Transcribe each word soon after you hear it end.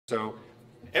So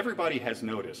everybody has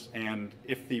notice, and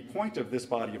if the point of this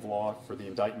body of law for the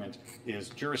indictment is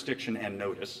jurisdiction and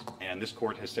notice, and this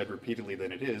court has said repeatedly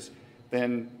that it is,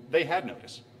 then they had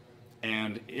notice.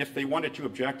 And if they wanted to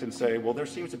object and say, well, there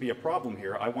seems to be a problem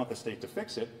here, I want the state to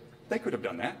fix it, they could have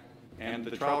done that. And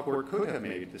the trial court could have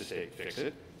made the state fix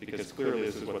it, because clearly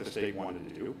this is what the state wanted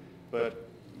to do. But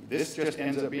this just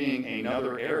ends up being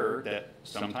another error that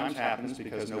sometimes happens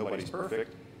because nobody's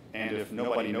perfect. And if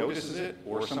nobody notices it,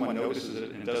 or someone notices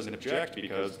it and doesn't object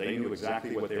because they knew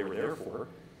exactly what they were there for,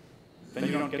 then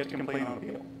you don't get to complain on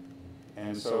appeal.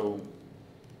 And so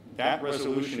that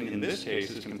resolution in this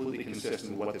case is completely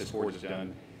consistent with what this court has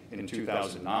done in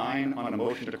 2009 on a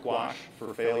motion to quash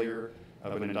for failure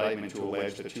of an indictment to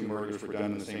allege that two murders were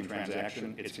done in the same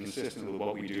transaction. It's consistent with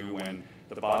what we do when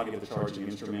the body of the charging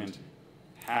instrument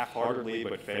half-heartedly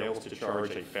but fails to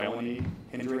charge a felony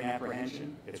hindering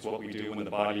apprehension. It's what we do when the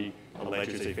body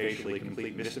alleges a facially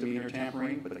complete misdemeanor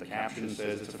tampering, but the caption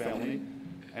says it's a felony.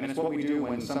 And it's what we do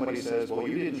when somebody says, well,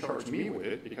 you didn't charge me with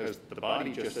it because the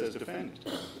body just says defendant.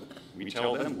 We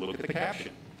tell them, look at the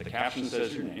caption. The caption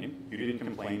says your name. You didn't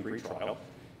complain pre-trial.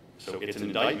 So it's an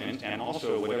indictment, and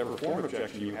also whatever form of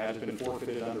objection you had has been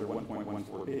forfeited under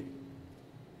 1.14b.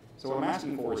 So what I'm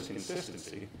asking for is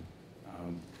consistency.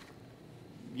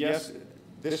 Yes,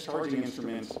 this charging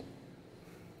instrument,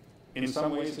 in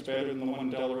some ways, it's better than the one in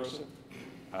De La Rosa.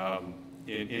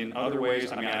 In other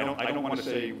ways, I mean, I don't want to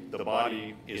say the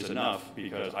body is enough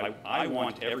because I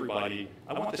want everybody,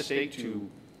 I want the state to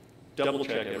double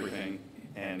check everything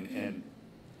and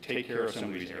take care of some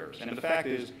of these errors. And the fact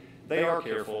is, they are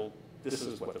careful. This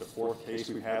is, what, the fourth case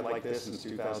we've had like this since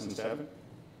 2007?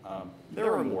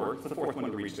 There are more. It's the fourth one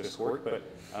to reach this court, but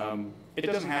it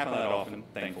doesn't happen that often,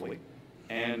 thankfully.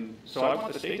 And so I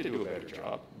want the state to do a better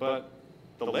job, but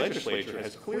the legislature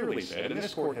has clearly said, and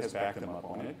this court has backed them up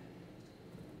on it,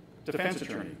 defense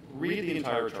attorney, read the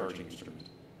entire charging instrument.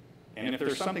 And if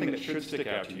there's something that should stick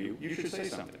out to you, you should say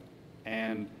something.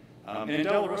 And in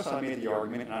De La Rosa, I made the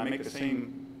argument, and I make the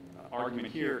same argument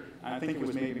here. I think it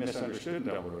was maybe misunderstood in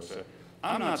De La Rosa.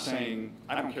 I'm not saying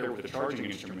I don't care what the charging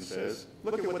instrument says.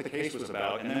 Look at what the case was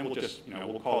about, and then we'll just,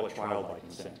 we'll call it trial by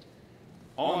consent.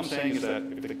 All I'm saying is that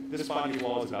if this body of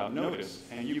law is about notice,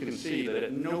 and you can see that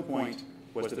at no point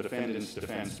was the defendant's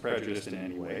defense prejudiced in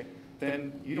any way,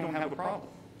 then you don't have a problem.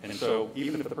 And so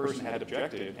even if the person had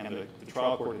objected and the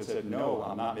trial court had said, no,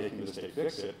 I'm not making the state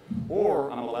fix it, or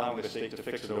I'm allowing the state to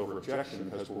fix it over objection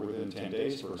because we're within 10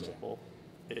 days, for example,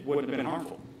 it wouldn't have been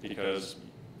harmful because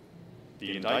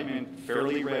the indictment,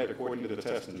 fairly read according to the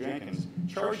test in Jenkins,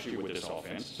 charged you with this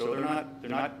offense. So they're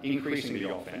not increasing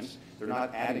the offense. They're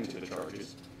not adding to the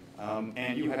charges.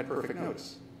 And you had perfect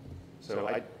notice. So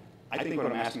I think what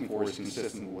I'm asking for is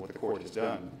consistent with what the court has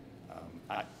done.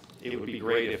 It would be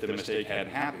great if the mistake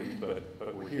hadn't happened, but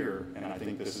we're here, and I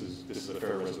think this is a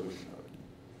fair resolution of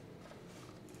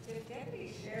it. If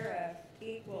deputy sheriff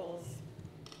equals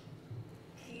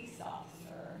peace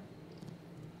officer,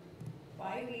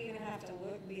 why do we even have to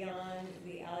look beyond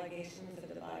the allegations of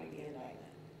the body of the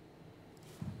indictment?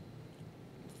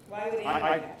 Why would anyone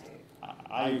have to?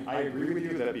 I agree with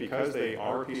you that because they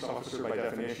are a peace officer by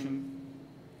definition,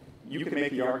 you can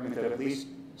make the argument that at least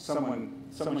someone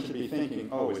should be thinking,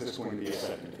 oh, is this going to be a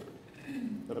second degree?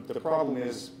 The problem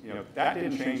is, that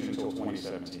didn't change until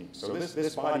 2017. So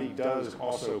this body does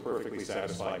also perfectly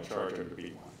satisfy a charge under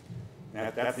B1.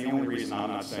 That's the only reason I'm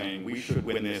not saying we should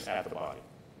win this at the body.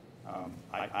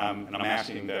 And I'm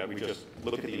asking that we just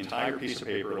look at the entire piece of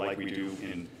paper like we do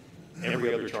in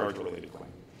every other charge-related claim.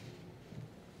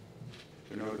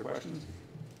 Are there no other questions?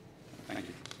 Thank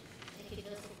you. Thank you,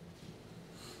 Joseph.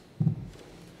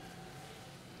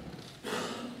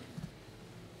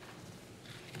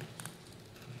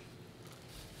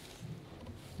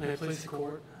 May it please the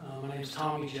court. My name is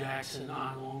Tommy Jackson.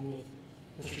 I, along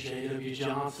with Mr. J.W.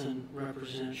 Johnson,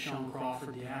 represent Sean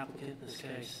Crawford, the applicant in this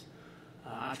case.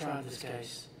 I tried this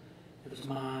case. It was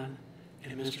mine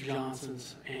and Mr.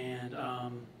 Johnson's, and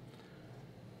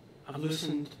I've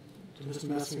listened to Mr.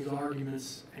 Messing's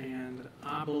arguments, and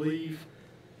I believe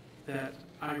that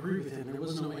I agree with him. There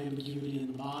was no ambiguity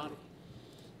in the body,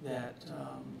 that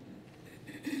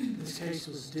this case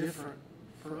was different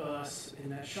for us in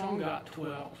that Sean got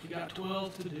 12. He got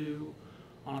 12 to do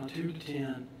on a 2 to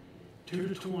 10. 2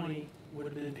 to 20 would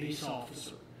have been peace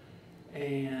officer.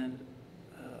 And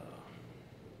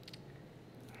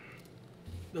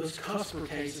those Cusper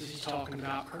cases he's talking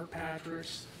about,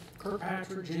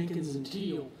 Kirkpatrick, Jenkins, and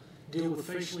Teal, deal with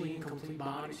facially incomplete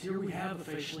bodies. Here we have a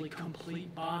facially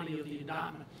complete body of the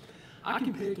indictment. I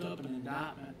can pick up an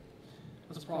indictment.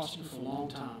 I was a prosecutor for a long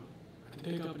time. I can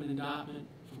pick up an indictment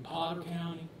from Potter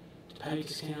County,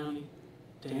 Pecos County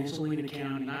to Angelina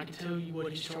County, and I can tell you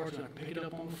what he's charged. I can pick it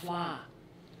up on the fly.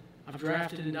 I've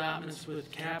drafted indictments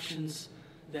with captions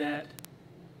that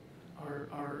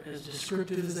are as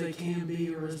descriptive as they can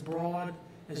be or as broad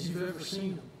as you've ever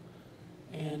seen them.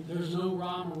 And there's no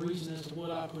rhyme or reason as to what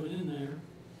I put in there,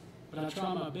 but I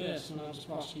try my best when I was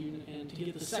prosecuting and to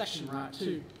get the section right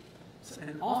too.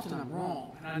 And often I'm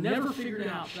wrong. And I never figured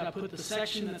out, should I put the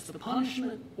section that's the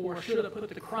punishment or should I put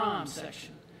the crime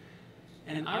section?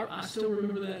 And I still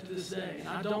remember that to this day, and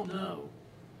I don't know.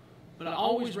 But I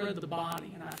always read the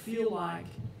body, and I feel like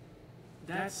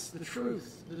that's the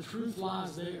truth. The truth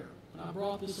lies there. When I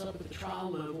brought this up at the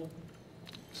trial level,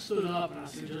 stood up, and I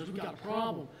said, Judge, we got a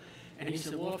problem. And he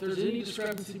said, well, if there's any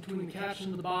discrepancy between the caption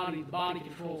and the body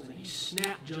controls it. He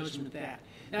snapped judgment at that.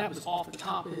 That was off the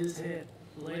top of his head.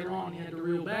 Later on, he had to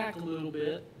reel back a little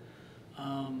bit.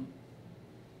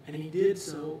 And he did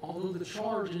so, although the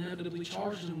charge inevitably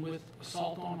charged him with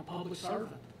assault on a public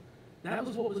servant. That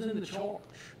was what was in the charge.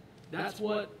 That's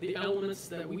what the elements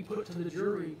that we put to the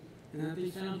jury and that they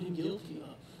found him guilty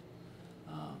of.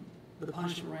 The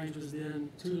punishment range was then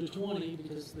 2 to 20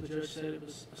 because the judge said it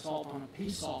was assault on a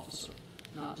peace officer,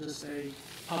 not just a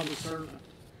public servant.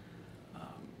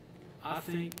 I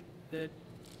think that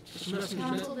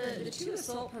Counsel, the two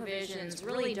assault provisions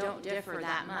really don't differ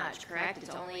that much, correct?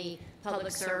 It's only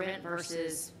public servant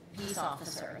versus peace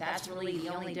officer. That's really the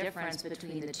only difference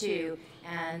between the two.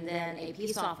 And then a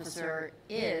peace officer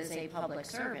is a public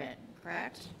servant,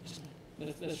 correct?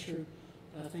 That's true.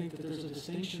 I think that there's a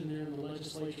distinction there, and the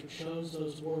legislature chose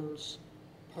those words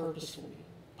purposefully.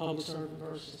 Public servant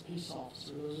versus peace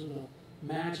officer. Those are the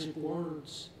magic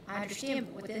words. I understand,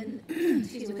 but within,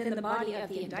 within the body of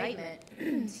the indictment,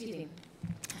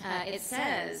 it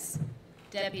says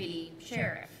deputy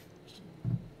sheriff.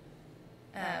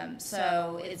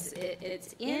 So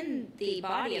it's in the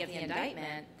body of the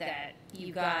indictment that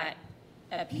you got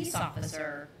a peace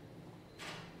officer.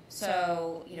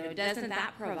 So, doesn't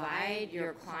that provide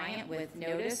your client with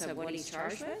notice of what he's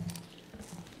charged with?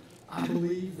 I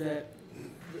believe that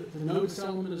the notice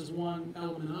element is one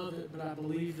element of it, but I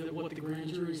believe that what the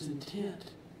grand jury's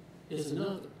intent is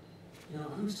another.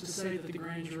 Who's to say that the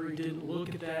grand jury didn't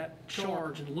look at that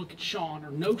charge and look at Sean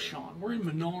or know Sean? We're in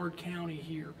Menard County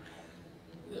here.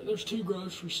 There's 2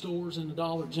 grocery stores and a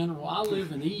Dollar General. I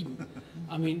live in Eden.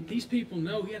 I mean, these people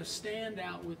know he had to stand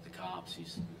out with the cops.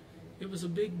 It was a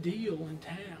big deal in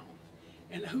town.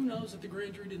 And who knows if the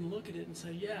grand jury didn't look at it and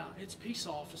say, yeah, it's peace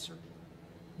officer.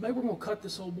 Maybe we're going to cut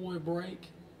this old boy a break.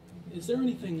 Is there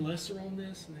anything lesser on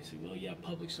this? And they say, well, yeah,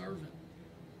 public servant.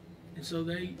 And so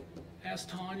they asked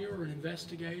Tanya or an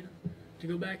investigator to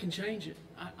go back and change it.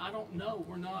 I don't know.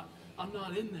 I'm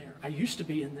not in there. I used to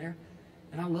be in there,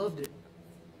 and I loved it.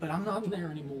 But I'm not in there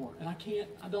anymore. And I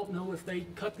don't know if they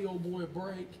cut the old boy a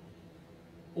break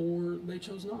or they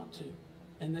chose not to.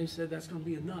 And they said that's going to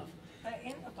be enough. But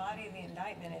in the body of the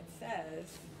indictment, it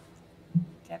says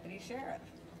deputy sheriff.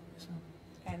 So,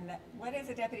 And what is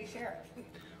a deputy sheriff?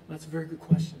 that's a very good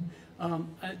question.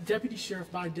 A deputy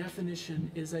sheriff, by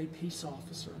definition, is a peace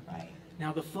officer. Right.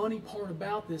 Now, the funny part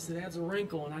about this that adds a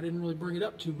wrinkle, and I didn't really bring it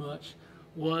up too much,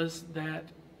 was that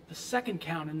the second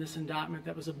count in this indictment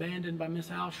that was abandoned by Ms.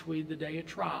 Auschwitz the day of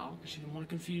trial, because she didn't want to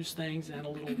confuse things and had a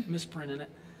little misprint in it,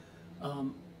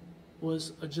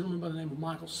 was a gentleman by the name of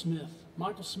Michael Smith.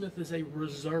 Michael Smith is a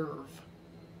reserve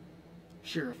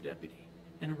sheriff deputy.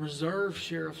 And a reserve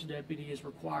sheriff's deputy is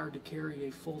required to carry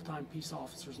a full-time peace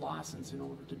officer's license in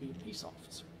order to be a peace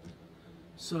officer.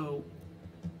 So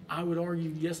I would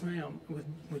argue, yes, ma'am,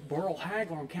 with Burl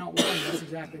Hagler on count 1, that's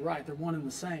exactly right. They're one and the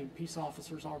same. Peace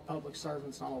officers are public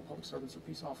servants. Not all public servants are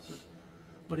peace officers.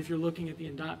 But if you're looking at the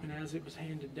indictment as it was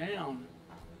handed down,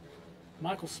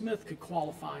 Michael Smith could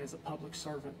qualify as a public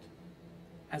servant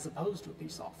as opposed to a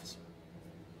peace officer.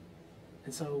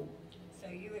 And so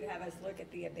you would have us look at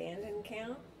the abandoned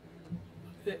count?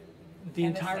 the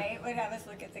And entire... the state would have us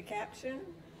look at the caption?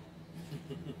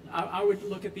 I would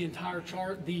look at the entire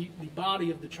chart, the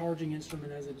body of the charging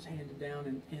instrument as it was handed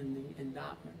down in the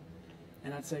indictment.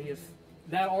 And I'd say if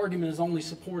that argument is only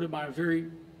supported by a very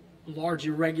large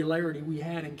irregularity we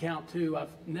had in count 2,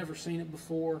 I've never seen it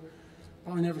before,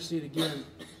 probably never see it again.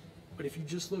 But if you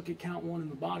just look at count 1 in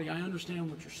the body, I understand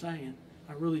what you're saying.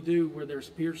 I really do, where there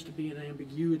appears to be an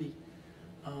ambiguity.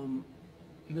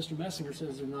 Mr. Messinger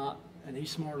says they're not, and he's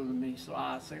smarter than me, so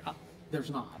I say there's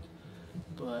not.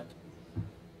 But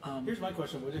here's my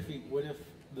question: what if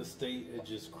the state had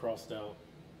just crossed out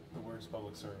the words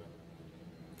 "public servant"?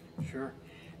 Sure,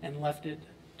 and left it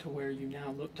to where you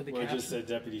now look to the Well, it caption. just said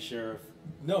deputy sheriff.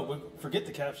 No, but forget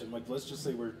the caption. Like, let's just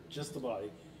say we're just the body,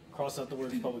 cross out the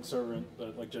words public servant,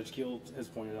 but like Judge Keel has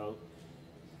pointed out,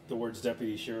 the words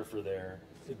deputy sheriff are there.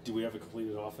 Do we have a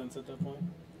completed offense at that point?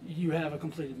 You have a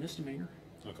completed misdemeanor.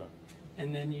 Okay.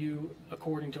 And then you,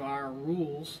 according to our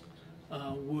rules,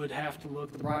 would have to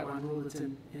look, the bright line rule that's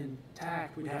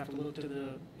intact, we'd have to look to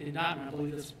the indictment. I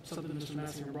believe that's something Mr.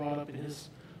 Messinger brought up in his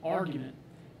argument,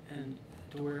 and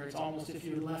to where it's almost if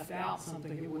you had left out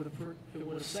something, it would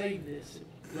have saved this.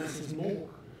 Less is more.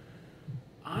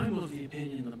 I'm of the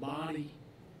opinion the body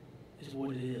is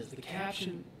what it is. The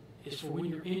caption is for when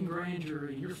you're in grand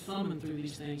jury, you're thumbing through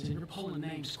these things and you're pulling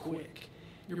names quick.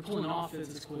 You're pulling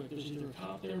offenses quick. There's either a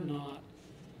cop there or not,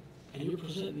 and you're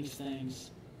presenting these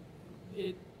things.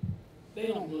 They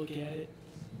don't look at it.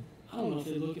 I don't know if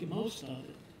they look at most of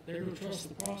it. They're going to trust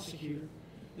the prosecutor,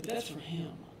 but that's for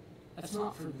him. That's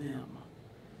not for them.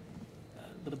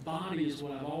 The body is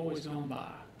what I've always gone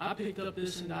by. I picked up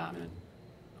this indictment.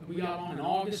 We got on in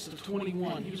August of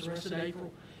 21. He was arrested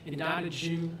April, indicted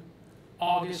June.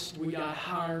 August, we got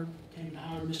hired, came to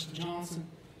hire Mr. Johnson,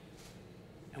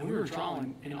 and we were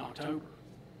trying in October.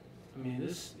 I mean,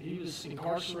 he was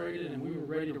incarcerated, and we were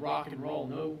ready to rock and roll.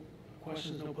 No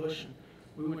questions, no pushing.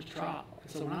 We went to trial.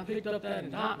 And so when I picked up that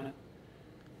indictment,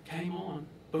 came on,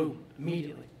 boom,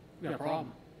 immediately, we got a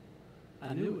problem.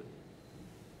 I knew it.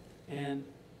 And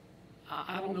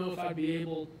I don't know if I'd be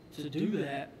able to do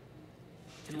that,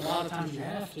 and a lot of times you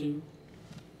have to,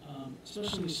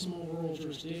 especially in small rural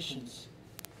jurisdictions.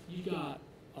 You got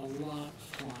a lot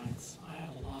of clients. I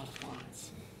have a lot of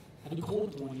clients. I do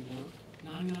court appointing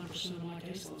work. 99% of my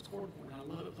caseload is court appointing.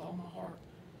 I love it with all my heart.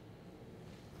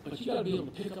 But you got to be able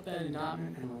to pick up that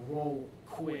indictment and roll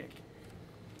quick.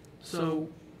 So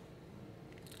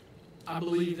I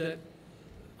believe that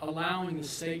allowing the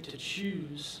state to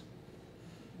choose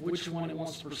which one it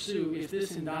wants to pursue, if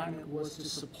this indictment was to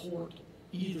support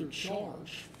either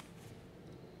charge,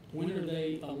 when are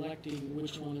they electing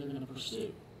which one they're going to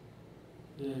pursue?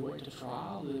 Do they wait to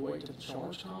trial? Do they wait to the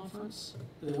charge conference?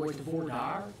 Do they wait to voir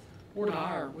dire? Voir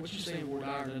dire, what you say in voir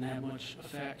dire doesn't have much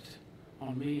effect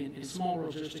on me. In small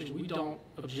rural jurisdictions, we don't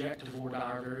object to voir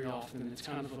dire very often. It's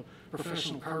kind of a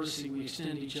professional courtesy we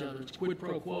extend to each other. It's quid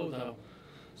pro quo, though.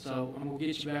 So I'm going to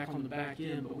get you back on the back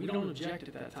end, but we don't object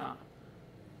at that time.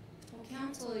 Well,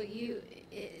 counsel,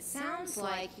 it sounds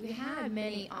like you had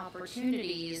many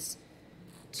opportunities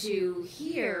to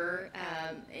hear.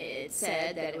 It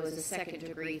said that it was a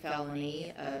second-degree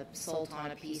felony, assault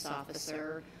on a peace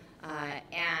officer,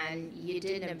 and you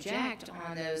didn't object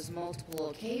on those multiple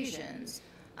occasions.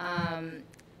 In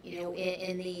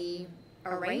the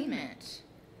arraignment,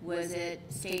 was it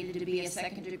stated to be a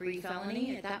second-degree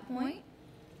felony at that point?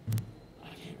 I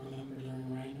can't remember during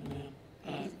arraignment,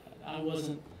 ma'am.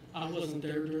 I wasn't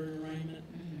there during arraignment,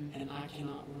 and I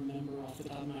cannot remember off the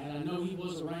top of my head. I know he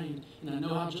was arraigned, and I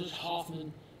know how Judge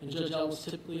Hoffman and Judge Ellis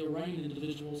typically arraign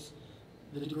individuals.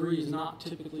 The degree is not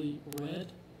typically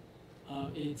read.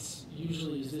 It's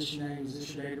usually, is this your name, is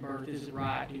this your date of birth, is it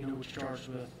right, do you know what you're charged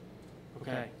with?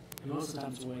 Okay. And most of the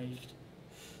time it's waived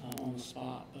on the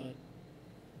spot, but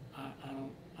I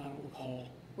don't recall.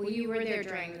 Well, you were there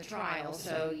during the trial,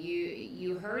 so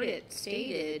you heard it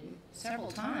stated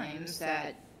several times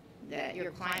that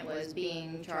your client was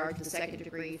being charged with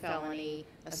second-degree felony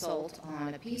assault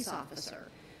on a peace officer.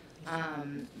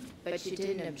 But you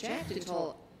didn't object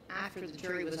until after the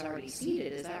jury was already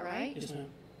seated, is that right? Yes, ma'am.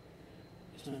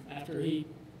 Yes, ma'am. After he,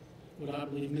 what I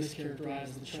believe,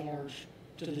 mischaracterized the charge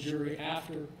to the jury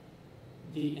after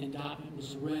the indictment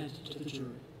was read to the jury.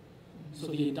 So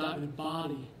the indictment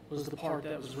body was the part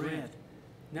that was read.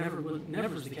 Never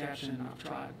was the caption, and I've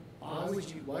tried.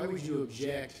 Why would you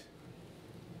object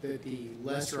that the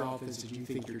lesser offense that you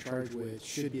think you're charged with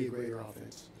should be a greater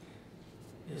offense?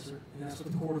 Yes, sir. And that's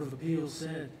what the Court of Appeals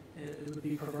said. It would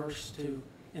be perverse to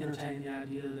entertain the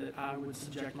idea that I would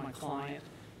subject my client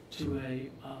to a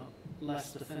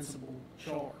less defensible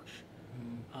charge.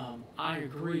 I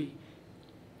agree.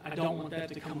 I don't want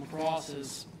that to come across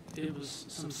as it was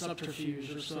some subterfuge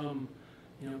or some,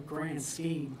 grand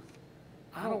scheme.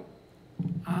 I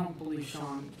don't believe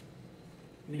Sean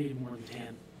needed more than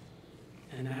 10.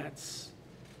 And that's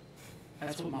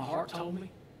what my heart told me,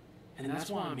 and that's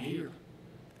why I'm here.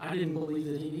 I didn't believe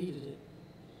that he needed it.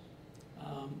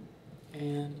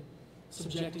 And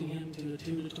subjecting him to a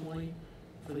 2 to 20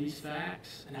 for these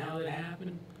facts and how that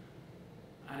happened,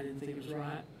 I didn't think it was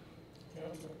right.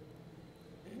 Counselor,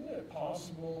 isn't it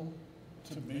possible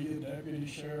to be a deputy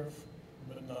sheriff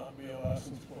but not be a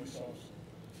licensed police officer?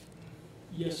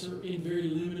 Yes, sir. In very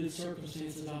limited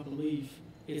circumstances, I believe.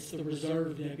 It's the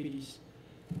reserve deputies.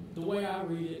 The way I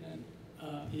read it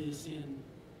is in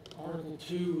Article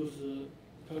 2 of the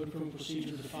Code of Criminal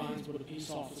Procedure defines what a peace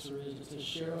officer is. It says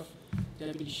sheriff,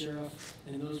 deputy sheriff,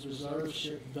 and those reserve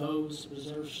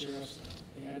sheriffs,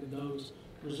 they added those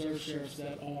reserve sheriffs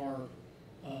that are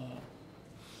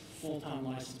full-time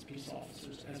licensed peace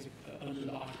officers under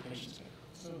the occupation code.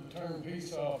 So the term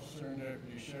peace officer and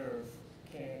deputy sheriff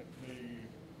can't be,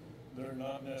 they're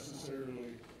not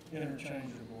necessarily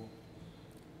interchangeable,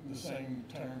 the same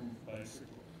term, basically.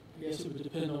 I guess it would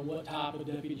depend on what type of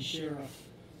deputy sheriff.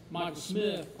 Michael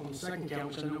Smith, on the second count,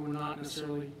 which I know we're not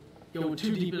necessarily going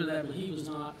too deep into that, but he was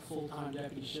not full-time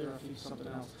deputy sheriff, he was something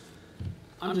else.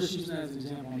 I'm just using that as an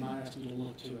example, I might ask you to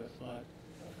look to it, but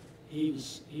he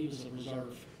was a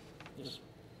reserve. Yes.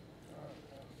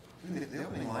 The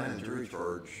opening line in the jury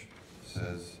charge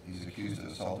says he's accused of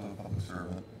assault of a public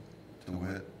servant, to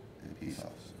wit, a peace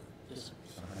officer. Yes, sir.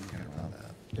 So how do you get around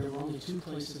that? There were only two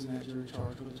places in that jury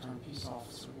charge where the term peace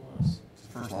officer was. It's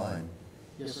the first line.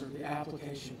 Yes, sir. The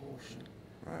application portion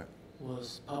Right.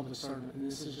 was public servant, and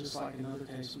this is just like another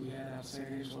case we had out of San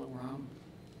Angelo where I'm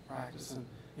practicing,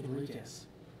 Enriquez,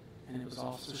 and it was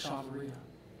Officer Chavarria.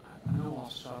 I know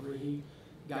Officer Chavarria.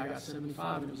 Guy got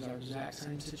 75, and it was our exact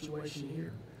same situation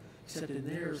here, except in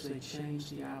theirs they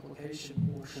changed the application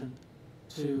portion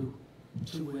to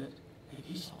wit, a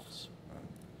peace officer.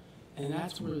 And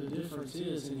that's where the difference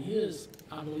is. In his,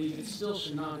 I believe it still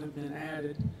should not have been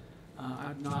added.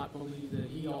 I do not believe that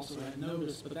he also had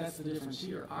noticed, but that's the difference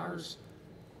here. Ours,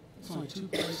 it's only two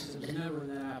places. It was never in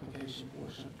that application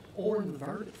portion or in the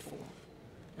verdict form.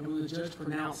 And when the judge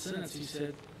pronounced sentence, he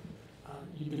said,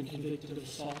 you've been convicted of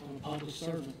assault on a public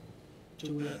servant,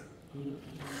 to wit, a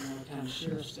county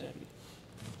sheriff's deputy.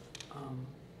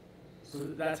 So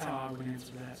that's how I would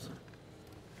answer that, sir.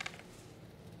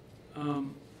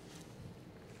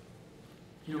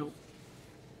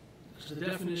 There's a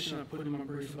definition I put in my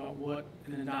brief about what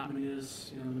an indictment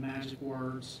is, the magic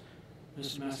words.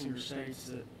 Mr. Messinger states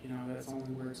that, that's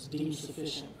only where it's deemed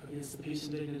sufficient against the peace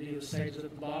and dignity of the state is at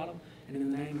the bottom, and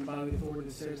in the name and by the authority of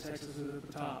the state of Texas is at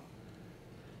the top.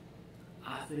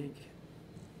 I think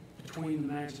between the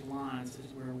magic lines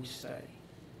is where we stay.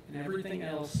 And everything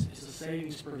else is a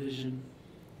savings provision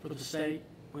for the state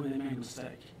when they make a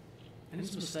mistake. And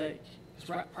it's a mistake.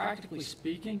 Because practically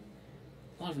speaking,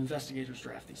 a lot of investigators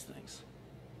draft these things.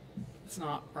 It's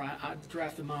not right. I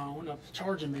drafted my own, not the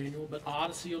charging manual, but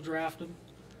Odyssey will draft them.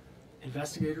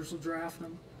 Investigators will draft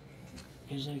them.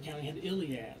 Angelo County had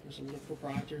Iliad. There's a little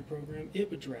proprietary program. It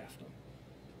would draft them.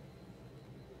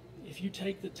 If you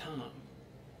take the time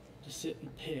to sit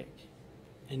and pick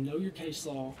and know your case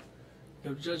law,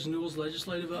 go to Judge Newell's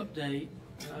legislative update,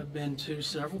 I've been to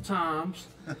several times,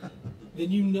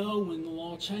 then you know when the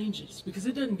law changes, because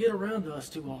it doesn't get around to us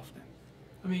too often.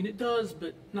 I mean, it does,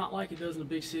 but not like it does in a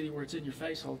big city where it's in your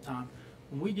face all the time.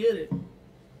 When we get it,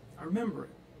 I remember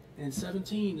it. And in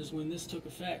 17 is when this took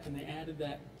effect, and they added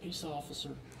that peace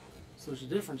officer. So there's a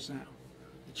difference now.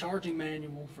 The charging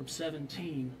manual from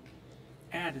 17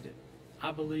 added it.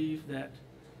 I believe that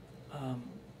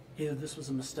either this was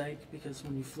a mistake, because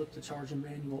when you flip the charging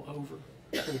manual over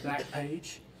to the back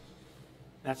page,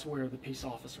 that's where the peace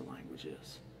officer language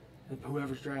is. And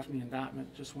whoever's drafting the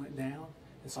indictment just went down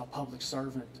and saw public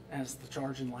servant as the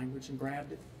charging language and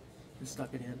grabbed it and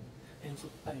stuck it in and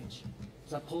flipped the page.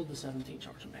 So I pulled the 17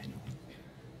 charging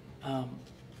manual.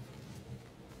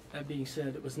 That being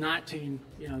said, it was 19,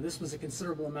 this was a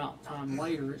considerable amount of time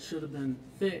later. It should have been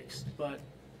fixed, but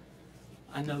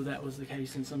I know that was the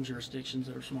case in some jurisdictions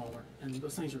that are smaller, and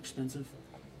those things are expensive,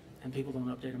 and people don't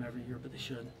update them every year, but they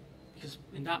should, because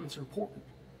indictments are important,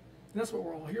 and that's what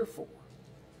we're all here for.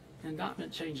 An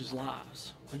indictment changes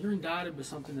lives. When you're indicted with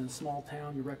something in a small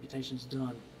town, your reputation's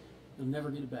done. You'll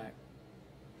never get it back.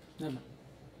 Never.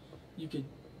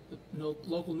 The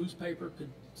local newspaper could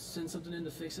send something in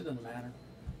to fix it, doesn't matter.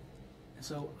 And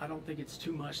so I don't think it's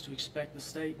too much to expect the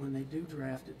state, when they do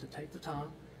draft it, to take the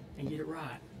time and get it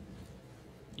right.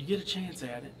 You get a chance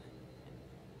at it.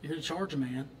 You're going to charge a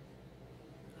man.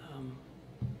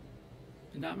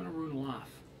 Indictment will ruin a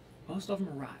life. Most of them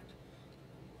are right.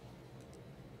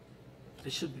 They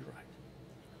should be right.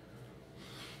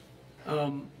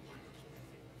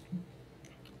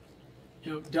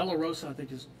 De La Rosa, I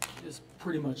think, is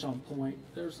pretty much on point.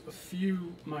 There's a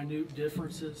few minute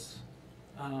differences,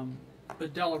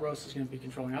 but De La Rosa is going to be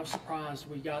controlling. I was surprised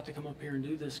we got to come up here and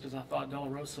do this, because I thought De La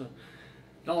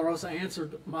Rosa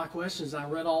answered my questions. I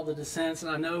read all the dissents,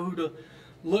 and I know who to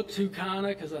look to, kind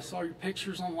of, because I saw your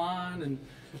pictures online, and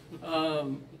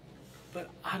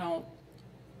but I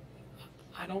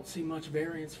don't see much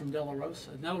variance from De La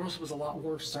Rosa. De La Rosa was a lot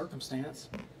worse circumstance.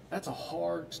 That's a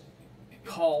hard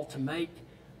call to make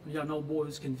when you got an old boy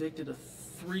who's convicted of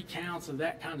 3 counts of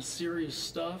that kind of serious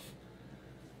stuff.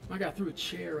 I got threw a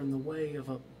chair in the way of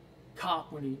a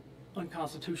cop when he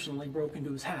unconstitutionally broke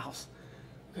into his house.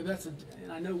 Okay,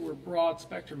 and I know we're broad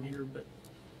spectrum here, but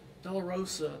De La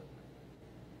Rosa,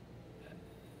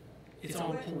 it's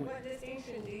on point. What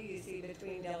distinction do you see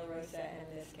between De La Rosa and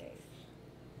this case?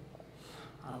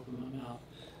 I open my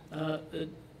mouth. The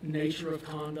nature of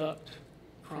conduct,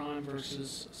 crime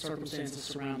versus circumstances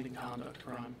surrounding conduct,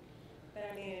 crime. But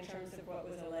I mean, in terms of what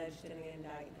was alleged in the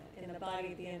indictment, in the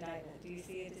body of the indictment, do you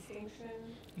see a distinction?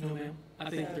 No, ma'am. I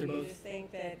think So they're you both. just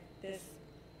think that this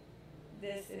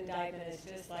indictment is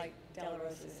just like De La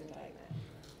Rosa's indictment?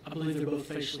 I believe they're both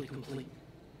facially complete.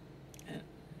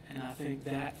 And I think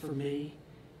that, for me,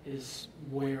 is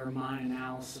where my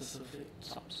analysis of it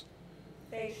stops.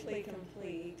 Facially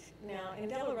complete. Now, in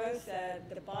De La Rosa,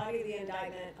 the body of the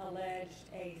indictment alleged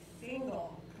a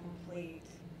single complete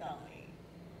felony,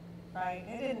 right?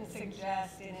 It didn't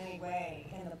suggest in any way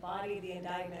in the body of the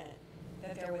indictment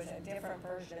that there was a different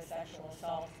version of sexual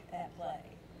assault at play,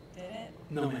 did it?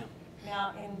 No, ma'am.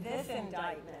 Now, in this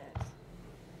indictment,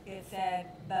 it said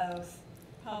both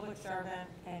public servant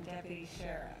and deputy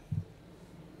sheriff.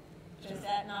 Does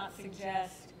that not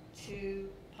suggest 2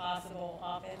 possible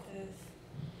offenses?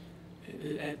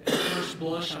 At first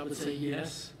blush, I would say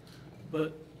yes,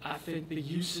 but I think the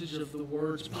usage of the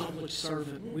words public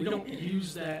servant, we don't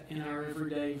use that in our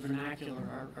everyday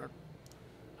vernacular.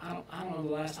 I don't know the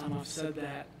last time I've said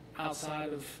that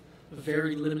outside of a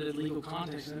very limited legal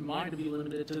context, and it might be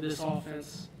limited to this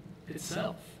offense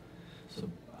itself. So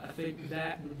I think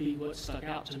that would be what stuck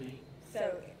out to me.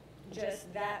 So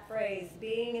just that phrase,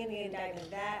 being in the indictment,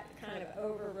 that kind of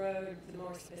overrode the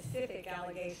more specific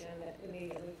allegation that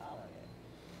immediately followed it.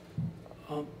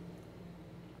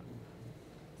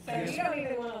 So you don't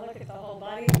even want to look at the whole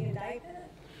body of the indictment?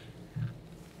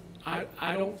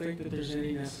 I don't think that there's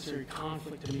any necessary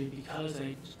conflict to me because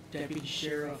a deputy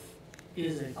sheriff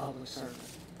is a public servant.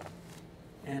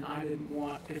 And I didn't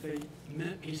want, if they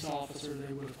meant peace officer,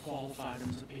 they would have qualified him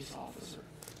as a peace officer.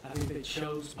 I think they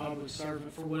chose public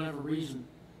servant for whatever reason.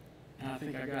 And I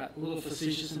think I got a little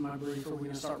facetious in my brief. Are we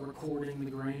going to start recording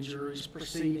the grand jury's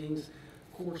proceedings?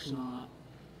 Of course not.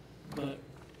 But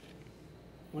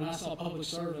when I saw public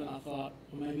servant, I thought,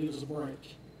 well, maybe it was a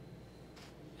break.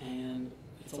 And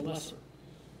it's a lesser.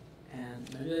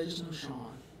 And maybe they just know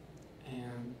Sean.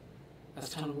 And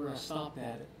that's kind of where I stopped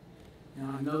at it. And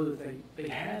I know that they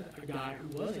had a guy who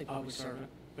was a public servant,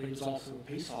 but he was also a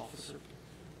peace officer.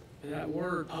 And that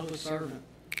word, public servant,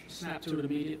 snapped to it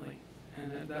immediately.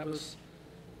 And that's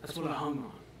what I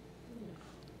hung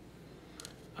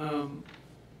on.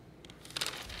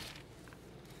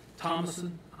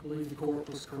 Thomason, I believe the court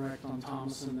was correct on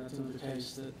Thomason. That's another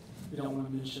case that we don't want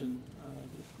to mention.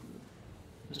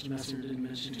 Mr. Messier didn't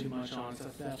mention too much on. It's a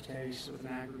theft case with an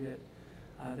aggregate.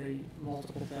 They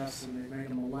multiple thefts, and they made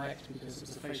them elect because it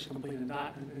was a facially complete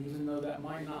indictment. And even though that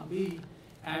might not be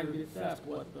aggregate theft,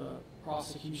 what the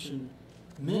prosecution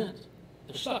meant,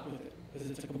 they're stuck with it because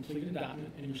it's a complete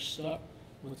indictment, and you're stuck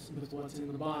with what's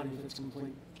in the body if it's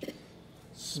complete.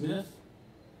 Smith,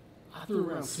 I threw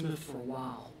around Smith for a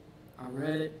while. I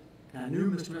read it, and I knew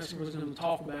Mr. Messier was going to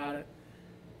talk about it.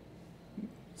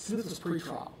 Smith was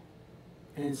pretrial,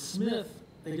 and in Smith,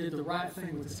 they did the right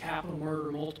thing with this capital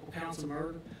murder, multiple counts of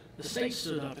murder. The state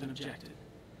stood up and objected.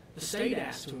 The state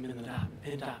asked to amend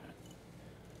the indictment.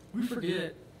 We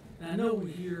forget, and I know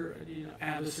we hear,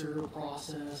 adversarial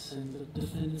process and the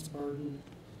defendant's burden.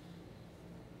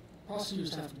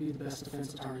 Prosecutors have to be the best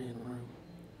defense attorney in the room.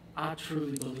 I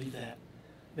truly believe that.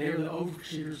 They are the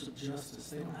overseers of justice.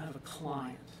 They don't have a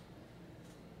client.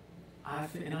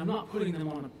 And I'm not putting them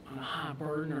on a high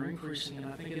burden or increasing it.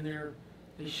 I think in there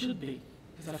they should be.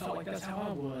 Because I felt like that's how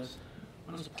I was.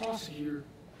 When I was a prosecutor,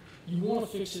 you want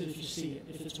to fix it if you see it.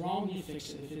 If it's wrong, you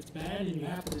fix it. If it's bad and you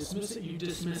have to dismiss it, you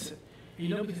dismiss it.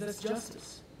 And because that's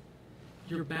justice.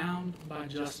 You're bound by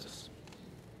justice.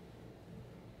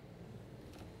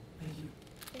 Thank you.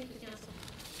 Thank you, counsel.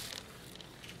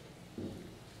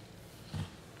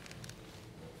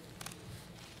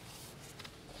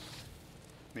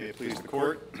 May it please the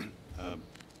court. A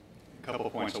couple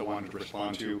of points I wanted to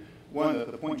respond to. One,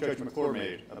 the point Judge McClure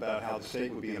made about how the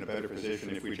state would be in a better position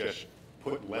if we just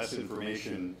put less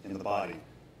information in the body.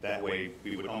 That way,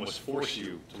 we would almost force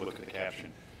you to look at the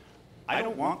caption. I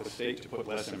don't want the state to put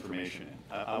less information in.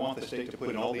 I want the state to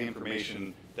put in all the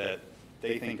information that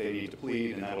they think they need to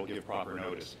plead, and that'll give proper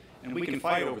notice. And we can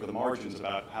fight over the margins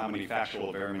about how many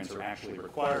factual variants are actually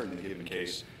required in a given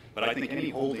case, but I think any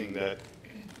holding that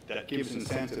gives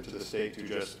incentive to the state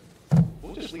to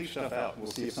we'll just leave stuff out.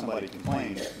 We'll see if somebody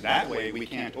complains. That way, we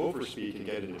can't overspeak and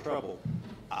get into trouble.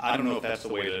 I don't know if that's the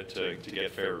way to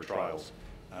get fairer trials.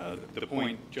 The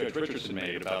point Judge Richardson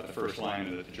made about the first line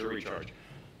of the jury charge,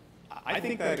 I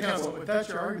think that... Counsel, if that's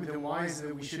your argument, then why is it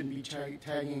that we shouldn't be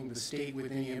tagging the state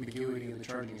with any ambiguity in the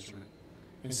charging instrument?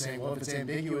 And saying, well, if it's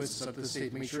ambiguous, it's up to the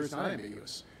state to make sure it's not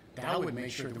ambiguous. That would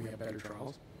make sure that we have better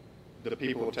trials. The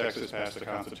people of Texas passed a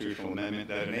constitutional amendment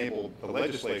that enabled the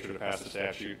legislature to pass a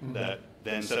statute that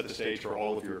then set the stage for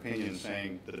all of your opinions,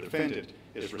 saying that the defendant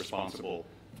is responsible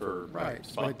for... Right,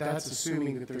 but that's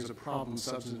assuming that there's a problem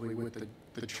substantively with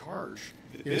the charge.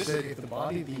 This- If the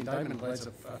body of the indictment alleges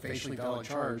a facially valid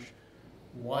charge,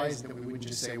 why is it that we wouldn't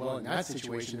just say, well, in that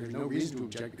situation, there's no reason to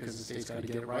object because the state's got to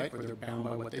get it right, or they're bound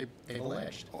by what they've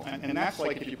alleged? And that's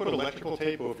like if you put electrical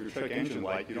tape over your check engine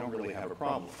light, you don't really have a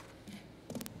problem.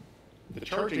 The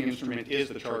charging instrument is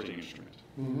the charging instrument.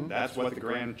 That's what the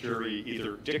grand jury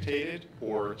either dictated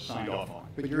or signed off on.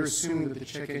 But you're assuming that the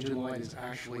check engine light is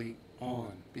actually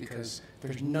on, because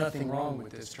there's nothing wrong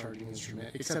with this charging instrument,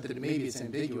 except that maybe it's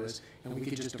ambiguous, and we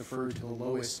could just defer to the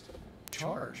lowest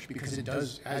charge, because it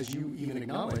does, as you even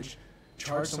acknowledge,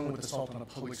 charge someone with assault on a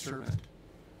public servant.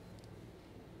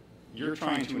 You're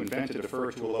trying to invent a defer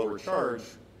to a lower charge.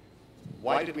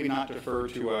 Why did we not defer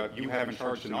to you haven't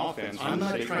charged an offense? when I'm the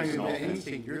not state trying makes to an invent offense?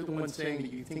 anything. You're the one saying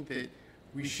that you think that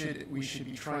we should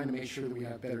be trying to make sure that we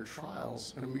have better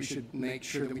trials, and we should make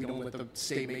sure that we don't let the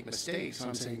state make mistakes.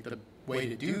 I'm saying the way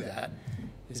to do that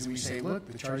is we say, look,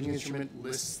 the charging instrument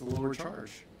lists the lower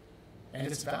charge, and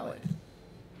it's valid.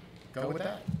 Go with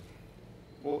that.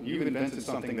 Well, you've invented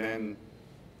something then.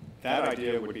 That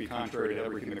idea would be contrary to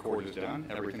everything the court has done,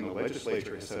 everything the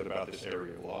legislature has said about this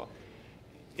area of law.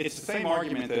 It's the same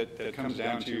argument that comes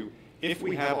down to, if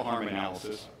we have a harm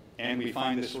analysis and we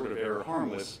find this sort of error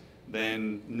harmless,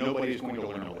 then nobody's going to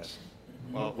learn a lesson.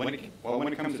 Well, when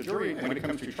it comes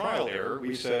to trial error,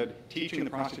 we said teaching the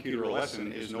prosecutor a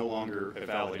lesson is no longer a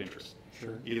valid interest.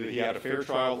 Sure. Either he had a fair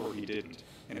trial or he didn't.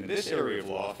 And in this area of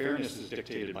law, fairness is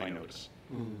dictated by notice.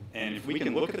 And if we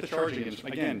can look at the charging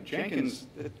instrument, again, Jenkins,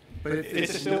 But if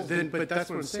it's still... but that's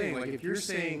what I'm saying. Like, if you're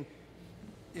saying,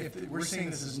 if we're saying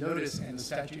this is notice and the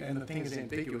statute and the thing is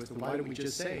ambiguous, then why don't we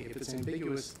just say, if it's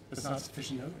ambiguous, it's not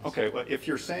sufficient notice? Okay, well, if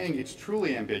you're saying it's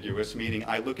truly ambiguous, meaning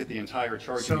I look at the entire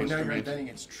charging So now you're instrument... inventing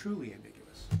it's truly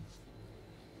ambiguous.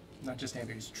 Not just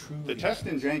ambiguous, truly. The test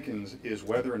in Jenkins is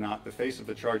whether or not the face of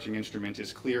the charging instrument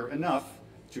is clear enough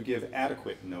to give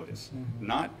adequate notice,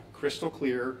 not crystal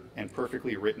clear and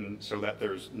perfectly written so that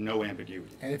there's no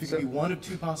ambiguity. And if it could be one of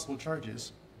two possible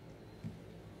charges,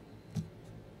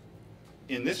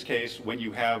 In this case, when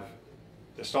you have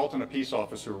assault on a peace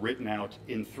officer written out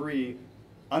in 3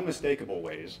 unmistakable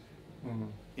ways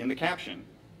in the caption,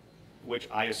 which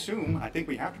I think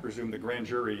we have to presume the grand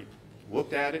jury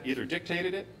looked at it, either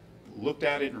dictated it, looked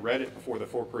at it and read it before the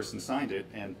foreperson signed it,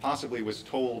 and possibly was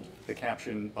told the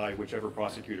caption by whichever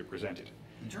prosecutor presented it.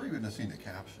 The jury wouldn't have seen the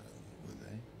caption, would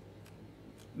they?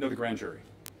 No, the grand jury.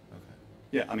 Okay.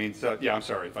 Yeah, I mean, so, yeah, I'm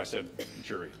sorry if I said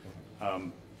jury.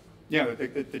 Yeah,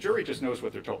 the jury just knows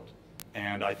what they're told.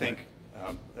 And I think,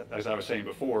 as I was saying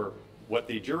before, what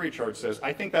the jury charge says,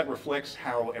 I think that reflects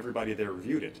how everybody there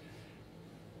viewed it.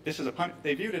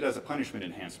 They viewed it as a punishment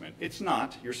enhancement. It's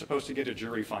not. You're supposed to get a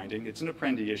jury finding. It's an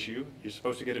Apprendi issue. You're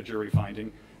supposed to get a jury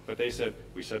finding. But they said,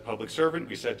 we said public servant,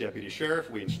 we said deputy sheriff,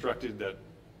 we instructed that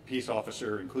peace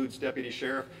officer includes deputy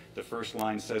sheriff. The first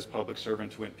line says public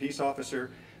servant to peace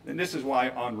officer. And this is why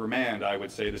on remand, I would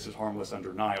say this is harmless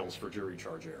under Niles for jury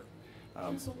charge error.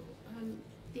 Counsel,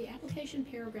 the application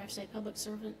paragraphs say public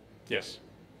servant. Yes.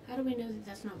 How do we know that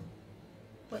that's not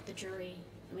what the jury,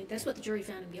 that's what the jury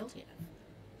found him guilty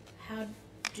of?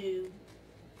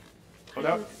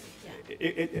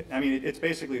 It's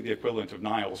basically the equivalent of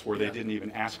Niles, where they didn't even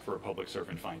ask for a public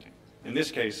servant finding. In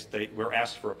this case, they were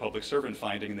asked for a public servant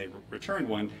finding, and they returned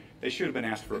one. They should have been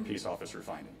asked for a peace officer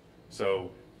finding. So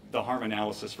the harm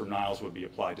analysis for Niles would be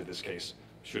applied to this case,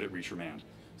 should it reach remand.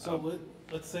 So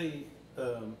let's say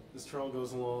this trial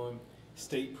goes along,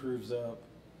 state proves up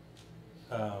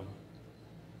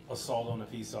assault on a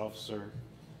peace officer,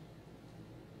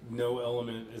 no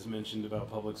element is mentioned about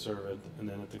public servant, and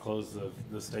then at the close of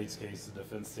the state's case, the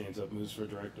defense stands up, moves for a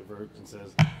directed verdict, and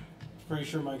says, pretty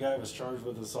sure my guy was charged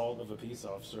with assault of a peace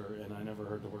officer, and I never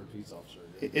heard the word peace officer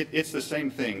again. It's the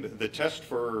same thing. The test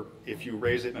for if you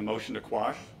raise it in a motion to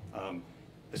quash,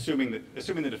 assuming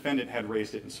the defendant had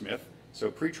raised it in Smith, so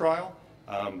pretrial,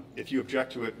 if you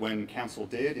object to it when counsel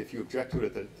did, if you object to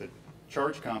it at the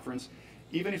charge conference,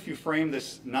 even if you frame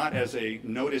this not as a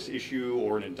notice issue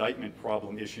or an indictment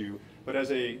problem issue, but as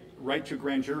a right to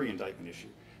grand jury indictment issue,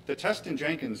 the test in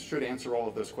Jenkins should answer all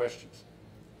of those questions.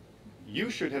 You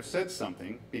should have said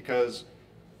something because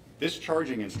this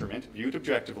charging instrument, viewed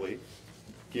objectively,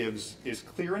 is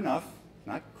clear enough,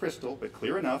 not crystal, but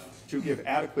clear enough to give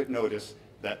adequate notice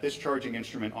that this charging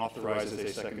instrument authorizes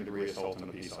a second-degree assault on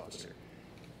a peace officer.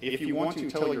 If you want to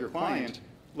tell your client,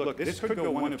 look, this could go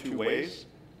one of two ways.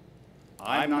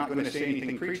 I'm not going to say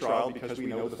anything pre-trial because we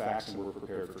know the facts and we're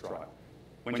prepared for trial.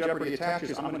 When jeopardy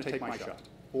attaches, I'm going to take my shot.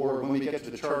 Or when we get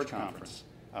to the charge conference,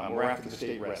 or after the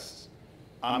state rests,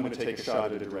 I'm going to take a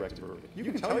shot at a directed verdict. You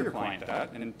can tell your client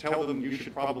that and tell them you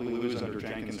should probably lose under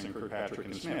Jenkins and Kirkpatrick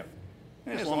and Smith.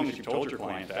 And as long as you've told your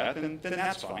client that, then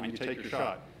that's fine, you take your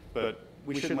shot. But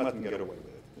we shouldn't let them get away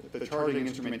with it. The charging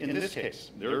instrument, in this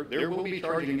case, there will be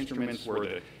charging instruments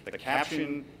where the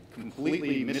caption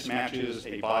completely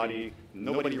mismatches a body,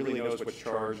 nobody really knows what's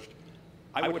charged.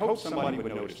 I would hope somebody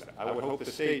would notice that. I would hope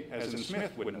the state, as in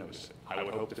Smith, would notice it. I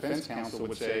would hope defense counsel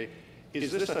would say,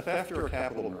 is this a theft or a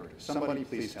capital murder? Somebody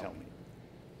please tell me.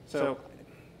 So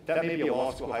that may be a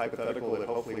law school hypothetical that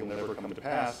hopefully will never come to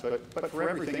pass, but for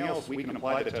everything else, we can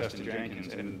apply the test in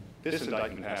Jenkins, and this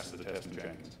indictment passes the test in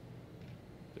Jenkins.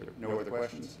 There are no other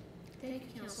questions? Thank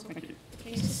you, counsel. Thank you. The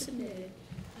case is submitted.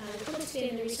 The court will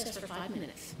stand in recess for 5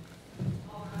 minutes.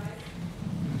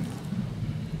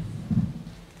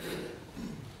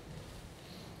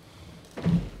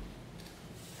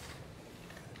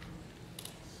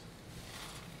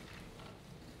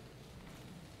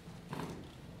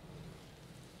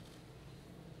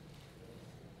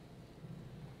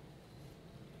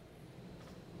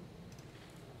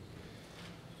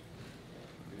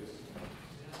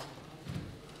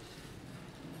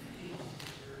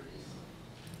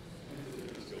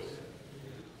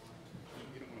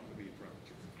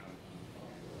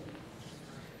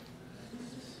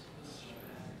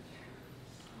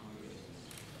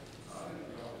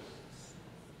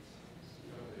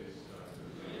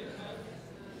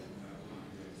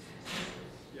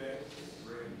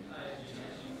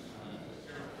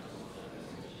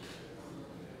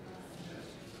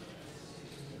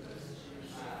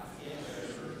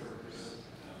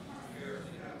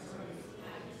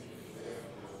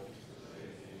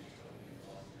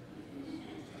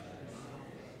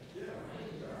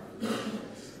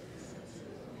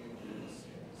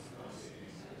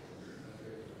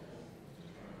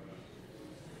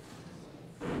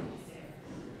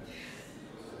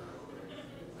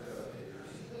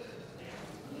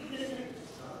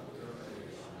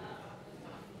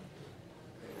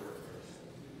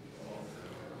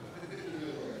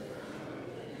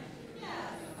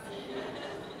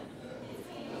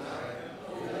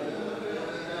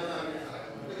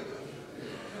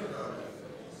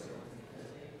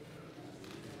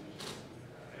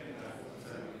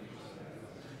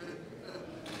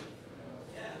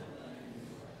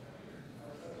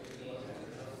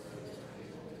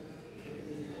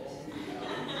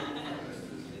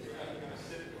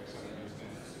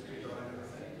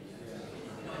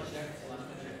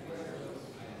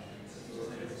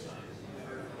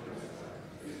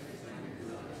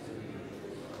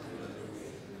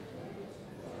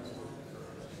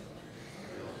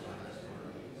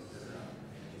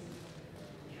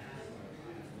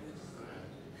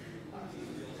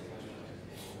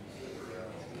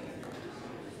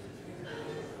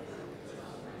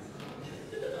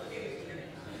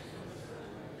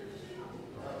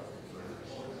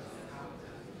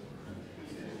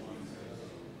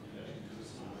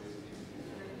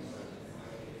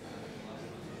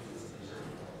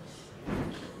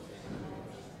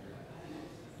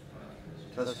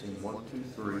 Testing 1, 2,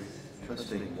 3.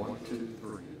 Testing 1, 2,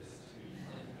 3.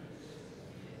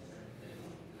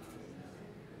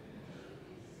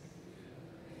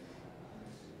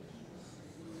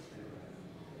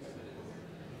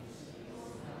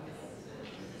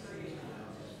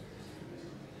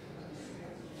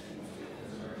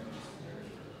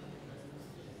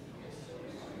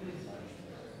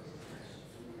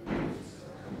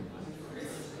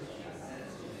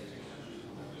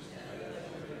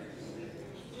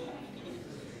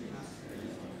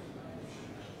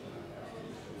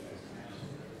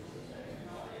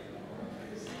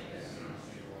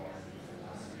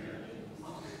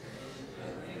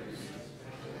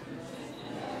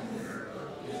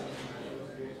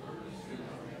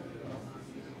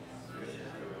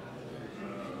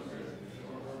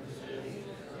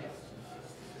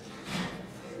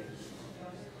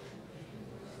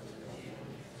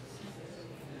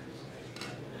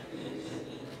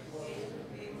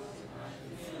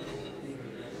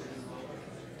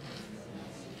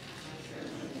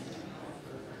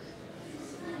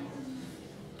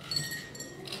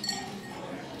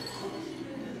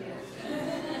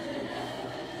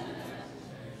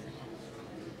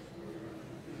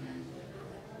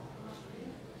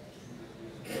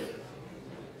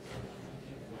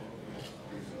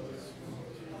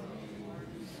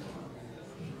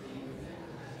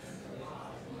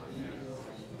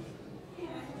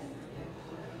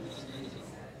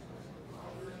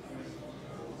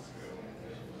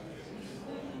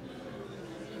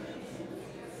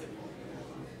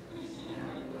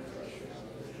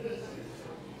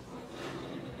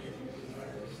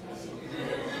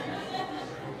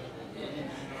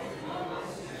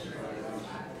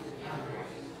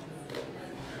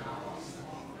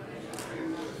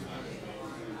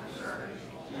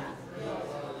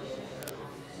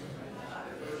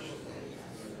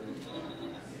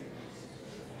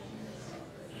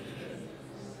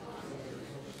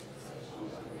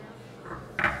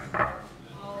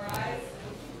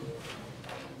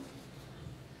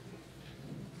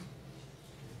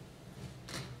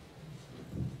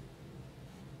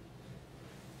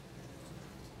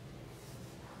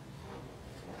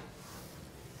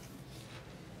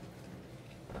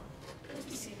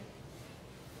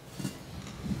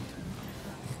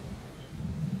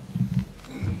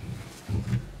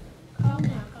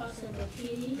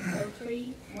 PD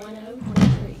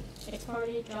 031023. Ex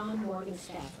parte John Morgan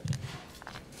Stafford.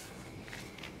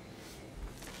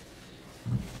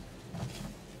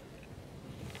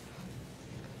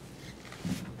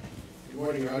 Good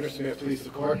morning, Your Honors. May it please the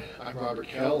Court. I'm Robert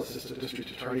Kell, Assistant District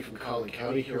Attorney from Collin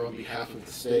County, here on behalf of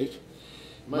the state.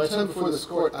 In my time before this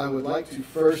Court, I would like to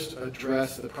first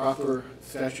address the proper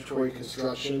statutory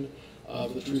construction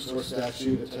of the true source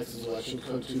statute of Texas Election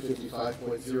Code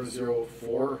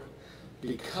 255.004,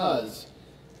 because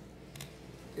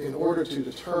in order to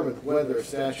determine whether a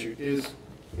statute is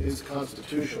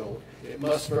constitutional, it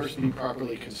must first be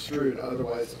properly construed.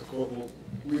 Otherwise, the Court will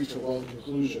reach a wrong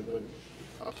conclusion when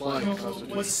applying the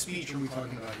Constitution. What speech are we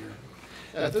talking about here?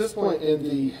 At this point in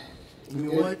the...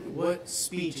 What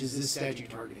speech is this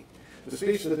statute targeting? The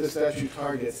speech that this statute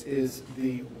targets is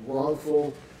the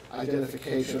wrongful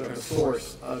identification of the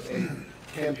source of a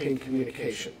campaign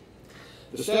communication.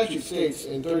 The statute states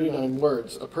in 39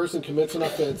 words, a person commits an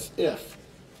offense if,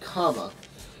 comma,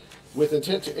 with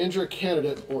intent to injure a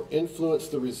candidate or influence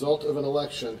the result of an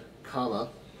election, comma,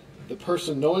 the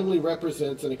person knowingly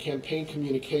represents in a campaign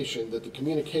communication that the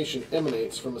communication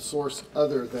emanates from a source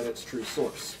other than its true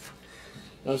source.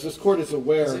 Now, as this Court is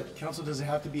aware... Counsel, does it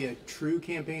have to be a true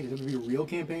campaign? Does it have to be a real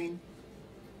campaign?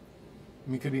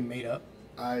 I mean, could it be made up?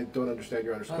 I don't understand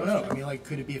Your Honor's I question. don't know. I mean, like,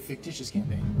 could it be a fictitious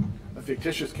campaign? A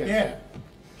fictitious campaign? Yeah.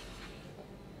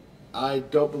 I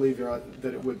don't believe, Your Honor,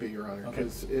 that it would be, Your Honor,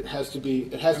 because it has to be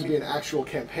an actual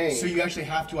campaign. So you actually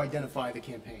have to identify the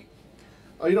campaign?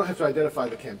 Oh, you don't have to identify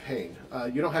the campaign.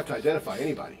 You don't have to identify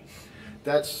anybody.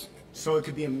 That's... So it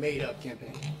could be a made-up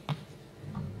campaign?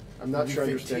 I'm not sure I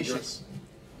understand your... Fictitious.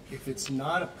 If it's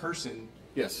not a person...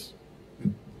 Yes.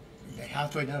 They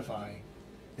have to identify,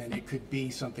 then it could be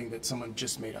something that someone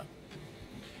just made up.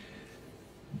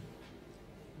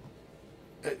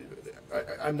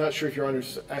 I'm not sure if Your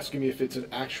Honor's asking me if it's an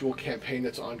actual campaign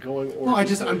that's ongoing or... No,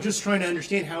 I'm just trying to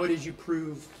understand how it is you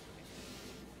prove...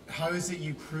 How is it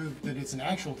you prove that it's an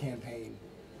actual campaign?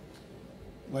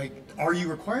 Like, are you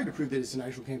required to prove that it's an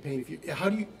actual campaign? If you,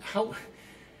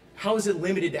 how is it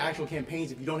limited to actual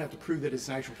campaigns if you don't have to prove that it's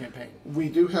an actual campaign? We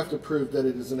do have to prove that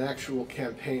it is an actual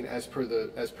campaign as per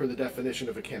the definition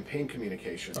of a campaign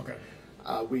communication. Okay.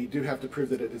 We do have to prove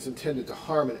that it is intended to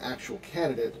harm an actual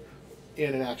candidate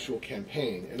in an actual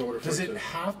campaign in order for Does it it to...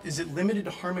 have, is it limited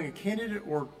to harming a candidate,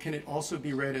 or can it also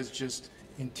be read as just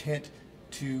intent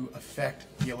to affect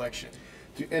the election?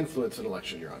 To influence an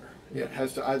election, Your Honor. It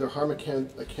has to either harm a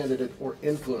candidate or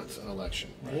influence an election.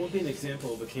 What would be an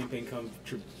example of a campaign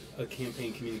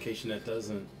communication that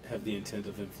doesn't have the intent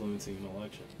of influencing an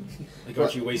election? Like,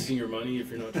 aren't you wasting your money if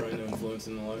you're not trying to influence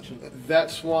an election?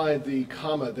 That's why the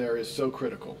comma there is so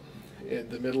critical in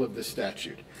the middle of this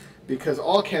statute, because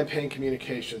all campaign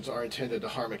communications are intended to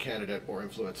harm a candidate or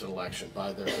influence an election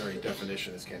by their very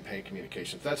definition as campaign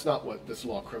communications. That's not what this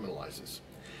law criminalizes.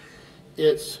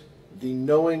 It's the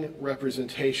knowing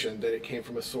representation that it came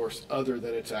from a source other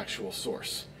than its actual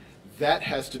source. That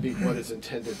has to be what is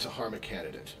intended to harm a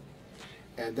candidate.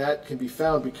 And that can be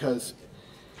found because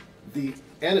the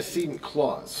antecedent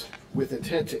clause, with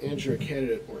intent to injure a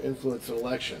candidate or influence an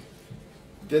election,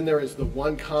 then there is the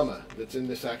one comma that's in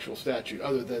this actual statute,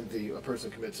 other than a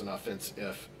person commits an offense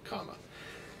if, comma.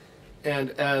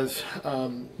 And as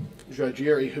Judge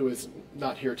Yeri, who is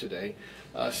not here today,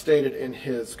 stated in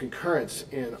his concurrence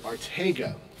in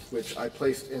Arteaga, which I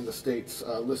placed in the state's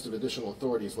list of additional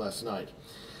authorities last night.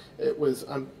 It was,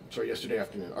 yesterday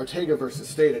afternoon. Arteaga versus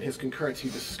State, in his concurrence, he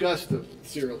discussed the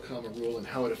serial comma rule and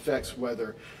how it affects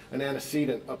whether an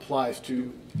antecedent applies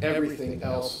to everything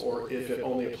else or if it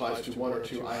only applies to one or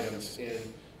two items in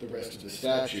the rest of the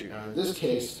statute. Now, in this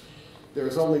case, there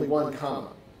is only one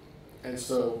comma. And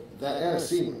so that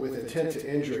antecedent with intent to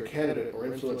injure a candidate or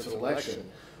influence an election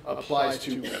applies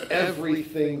to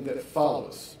everything that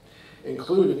follows,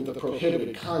 including the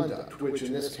prohibited conduct, which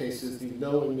in this case is the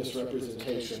knowing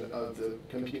misrepresentation of the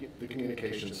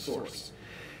communication source.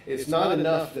 It's not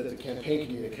enough that the campaign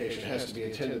communication has to be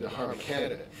intended to harm a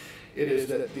candidate. It is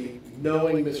that the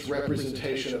knowing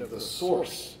misrepresentation of the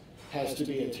source has to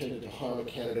be intended to harm a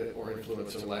candidate or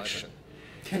influence an election.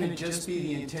 Can it just be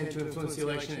the intent to influence the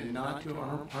election and not to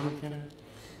harm a candidate?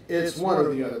 It's one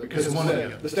or the other, because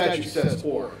the statute says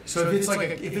or. So if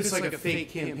it's like a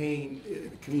fake campaign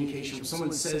communication,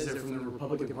 someone says they're from the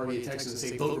Republican Party of Texas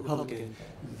and say vote Republican,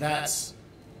 that's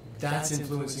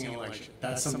influencing an election.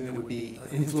 That's something that would be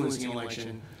influencing an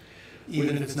election,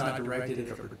 even if it's not directed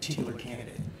at a particular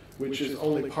candidate. Which is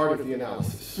only part of the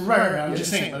analysis. Right. I'm just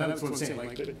saying, that's what I'm saying.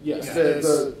 Like, yes,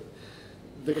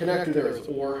 the connector there is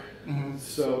or,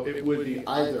 so it would be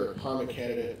either harm a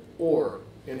candidate or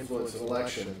influence an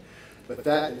election. but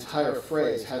that entire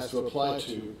phrase has to apply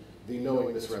to the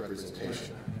knowing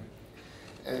misrepresentation.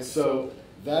 And so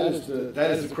that is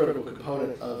the critical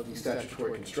component of the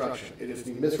statutory construction. It is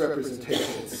the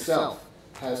misrepresentation itself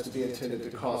has to be intended to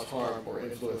cause harm or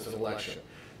influence an election,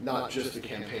 not just the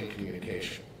campaign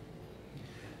communication.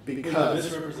 Because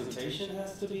misrepresentation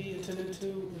has to be intended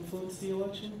to influence the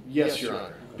election? Yes, Your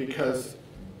Honor, because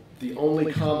the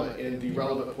only comma in the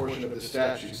relevant portion of the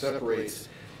statute separates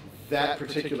that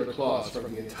particular clause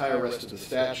from the entire rest of the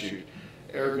statute.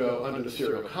 Ergo, under the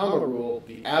serial comma rule,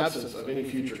 the absence of any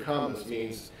future commas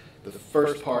means the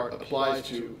first part applies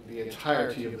to the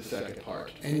entirety of the second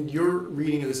part. And your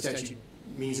reading of the statute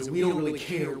means that we don't really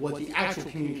care what the actual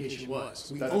communication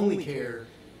was. We only care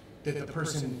that the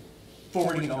person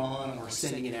forwarding it on or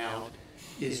sending it out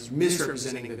is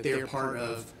misrepresenting that they're part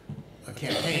of a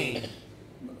campaign,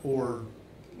 or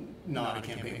not a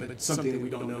campaign, but something that we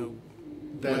don't know.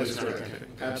 That is correct.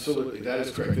 Absolutely, that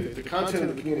is correct. The content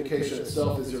of the communication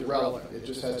itself is irrelevant. It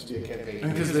just has to be a campaign.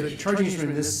 Because the charging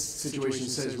instrument in this situation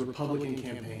says Republican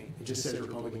campaign. It just says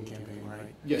Republican campaign,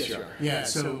 right? Yes, Your Honor. Yeah,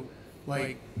 so,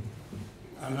 like,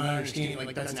 I'm not understanding,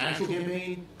 like, that's an actual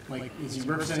campaign? Like, is he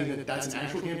representing that that's an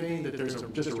actual campaign, that there's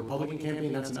just a Republican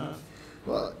campaign, that's enough?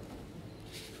 Well,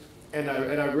 and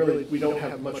I really, we don't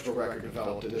have much of a record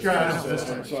developed in this Sure,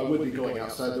 process, so I would be going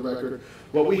outside the record.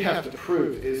 What we have to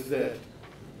prove is that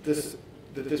this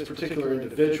particular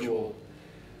individual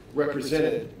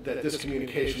represented that this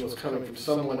communication was coming from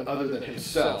someone other than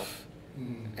himself,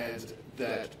 and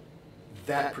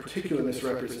that particular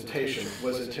misrepresentation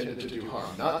was intended to do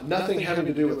harm. Nothing having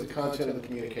to do with the content of the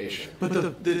communication. But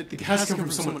it has to come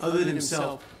from someone other than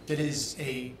himself that is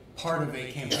a part of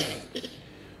a campaign.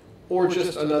 Or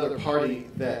just another party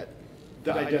that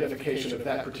the identification of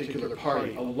that particular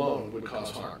party alone would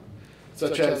cause harm.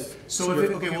 Such as... So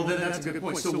if okay, well then that's a good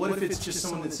point. So what if it's just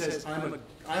someone that says, I'm an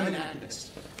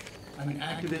activist. I'm an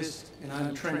activist and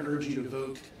I'm trying to urge you to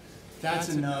vote. That's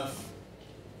enough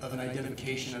of an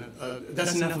identification,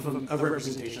 that's enough of a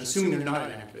representation, assuming they're not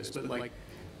an activist, but like,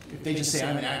 if they just say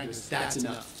I'm an activist, that's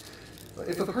enough.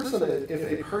 If a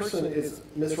person is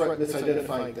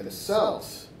misidentifying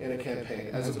themselves in a campaign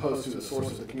as opposed to the source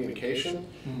of the communication,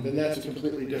 then that's a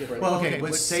completely different... Well, okay,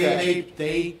 let's say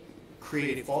they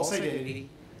create a false identity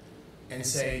and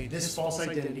say this false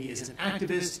identity is an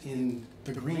activist in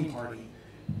the Green Party,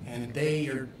 and they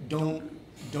don't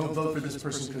vote for this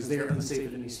person because they are unsafe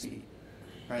at any speed,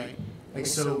 right? Like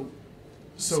so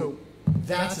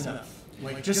that's enough.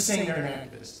 Like just saying they're an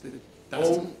activist.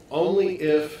 Only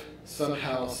if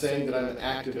somehow saying that I'm an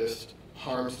activist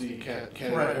harms the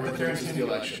candidate or influences the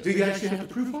election. Do you actually have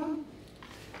to prove harm?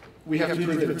 We have to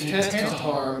prove intent to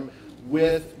harm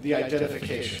with the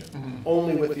identification,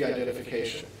 only with the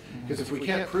identification. Because if we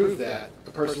can't prove that,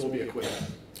 the person will be acquitted.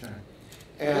 Okay.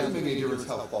 It doesn't make any difference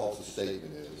how false the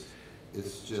statement is.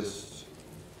 It's just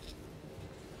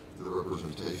the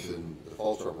representation, the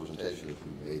false representation of who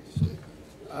made the statement.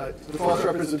 The false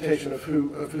representation of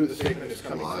who the statement is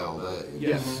coming Lie all day. from.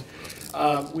 Yes.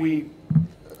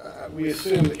 We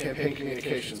assume that campaign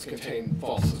communications contain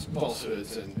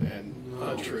falsehoods and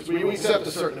untruths. We accept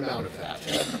a certain amount of that.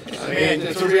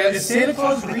 Is Santa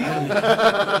Claus real?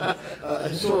 A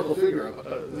historical figure,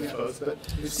 I suppose. But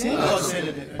If Santa Claus said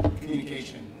a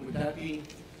communication, would that be?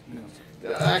 No.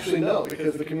 Actually, no,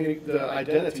 because the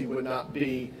identity would not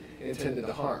be intended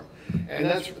to harm. And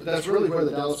that's really where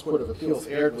the Dallas Court of Appeals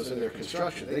erred, was in their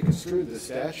construction. They construed the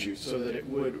statute so that it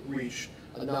would reach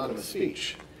anonymous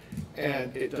speech,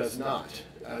 and it does not.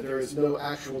 There is no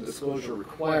actual disclosure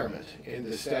requirement in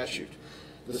the statute.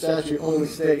 The statute only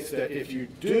states that if you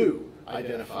do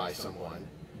identify someone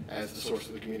as the source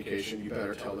of the communication, you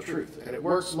better tell the truth. And it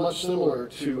works much similar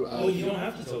to... well, you don't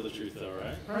have to tell the truth, though,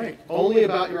 right? Right. Only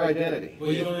about your identity.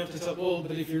 Well, you don't have to tell... Well,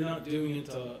 but if you're not doing it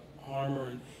to harm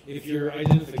or... If your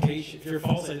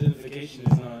false identification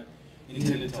is not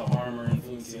intended to harm or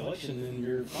influence the election, then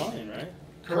you're fine, right?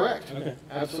 Correct. Okay.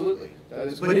 Absolutely. That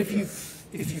is But if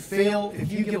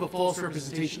you give a false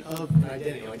representation of an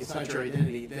identity, like it's not your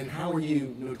identity, then how are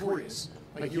you notorious?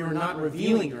 Like you're not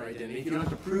revealing your identity. If you don't have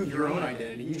to prove your own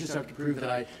identity, you just have to prove that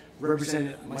I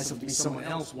represented myself to be someone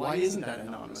else. Why isn't that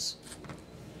anonymous?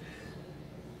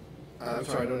 I'm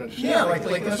sorry, I don't understand. Yeah, like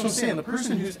that's what I'm saying. The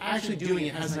person who's actually doing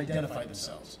it hasn't identified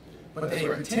themselves, but they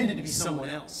pretended to be someone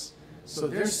else. So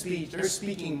their speech,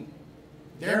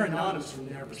 they're anonymous from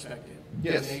their perspective.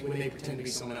 Yes. When they pretend to be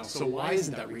someone else. So why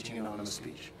isn't that reaching anonymous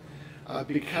speech?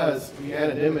 Because the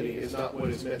anonymity is not what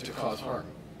is meant to cause harm.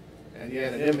 And the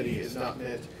anonymity is not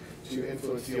meant to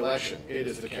influence the election. It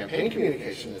is the campaign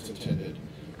communication that's intended,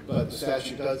 But the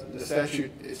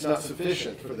statute, it's not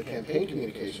sufficient for the campaign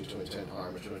communication to intend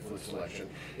harm or to influence election.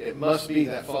 It must be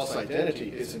that false identity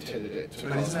is intended to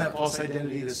But cause isn't that harm. false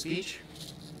identity the speech?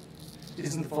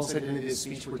 Isn't the false identity the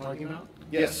speech we're talking about?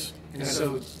 Yes. And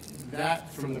so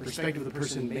that, from the perspective of the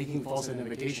person making false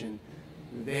identification,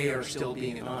 they are still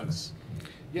being anonymous.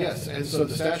 Yes, and so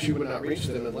the statute would not reach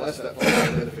them unless that false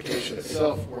identification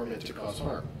itself were meant to cause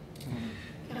harm.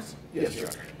 Counsel, Yes, Your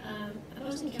Honor.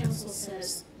 opposing counsel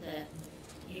says that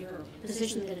your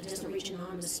position that it doesn't reach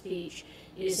anonymous speech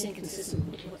is inconsistent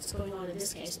with what's going on in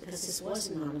this case because this was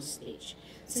anonymous speech.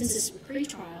 Since it's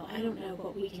pre-trial, I don't know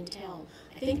what we can tell.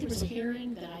 I think there was a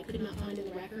hearing that I could not find in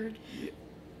the record.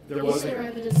 Is there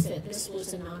evidence that this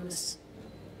was anonymous?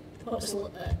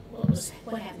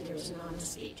 What happened here was anonymous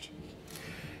speech?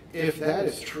 If that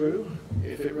is true,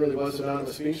 if it really was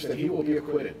anonymous speech, then he will be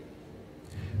acquitted.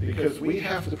 Because we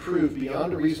have to prove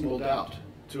beyond a reasonable doubt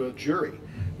to a jury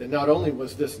that not only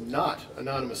was this not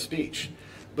anonymous speech,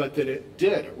 but that it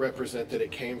did represent that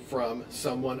it came from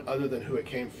someone other than who it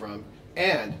came from,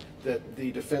 and that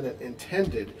the defendant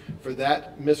intended for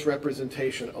that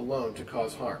misrepresentation alone to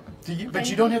cause harm. But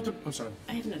you don't have to, I'm sorry.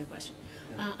 I have another question.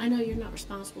 I know you're not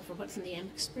responsible for what's in the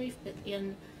amicus brief, but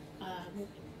in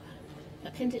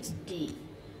Appendix D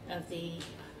of the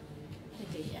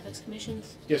Ethics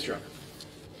Commissions, Yes, Your Honor.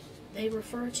 they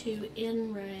refer to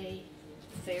In re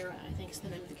Farah, I think is the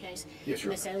name of the case. Yes,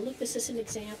 Your And they say, look, this is an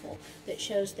example that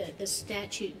shows that this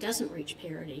statute doesn't reach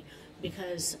parity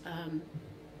because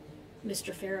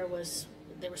Mr. Farah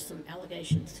there were some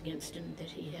allegations against him that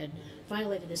he had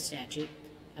violated this statute,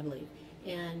 I believe.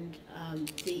 And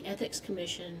the Ethics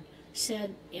Commission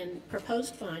said in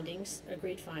proposed findings,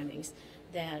 agreed findings,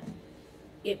 that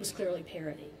it was clearly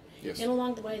parity. Yes. And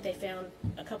along the way, they found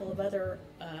a couple of other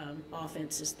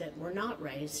offenses that were not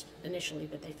raised initially,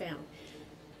 but they found.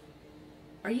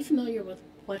 Are you familiar with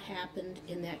what happened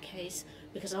in that case?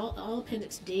 Because all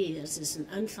Appendix D is an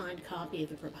unsigned copy of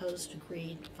the proposed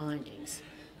agreed findings.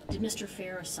 Did Mr.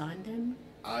 Farah sign them?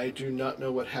 I do not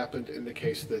know what happened in the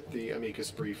case that the amicus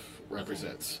brief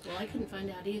represents. Okay. Well, I couldn't find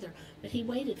out either. But he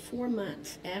waited 4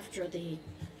 months after the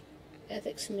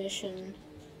Ethics Commission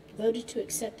voted to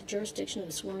accept the jurisdiction of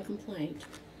the sworn complaint,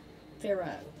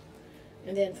 Farah.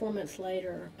 And then 4 months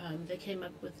later, they came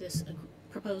up with this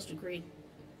proposed agreed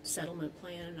settlement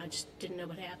plan, and I just didn't know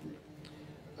what happened.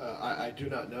 I do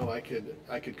not know. I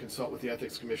could consult with the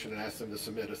Ethics Commission and ask them to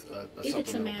submit a supplemental brief. If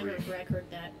it's a matter of record,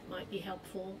 that might be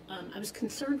helpful. I was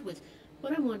concerned with,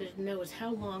 what I wanted to know is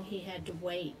how long he had to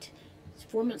wait,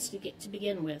 4 months to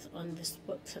begin with, on this,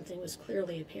 something was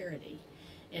clearly a parody,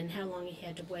 and how long he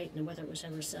had to wait, and whether it was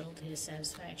ever settled to his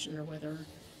satisfaction, or whether,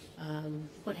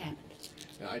 what happened.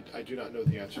 I do not know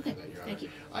the answer to that, Your Honor. Thank you.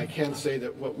 I can say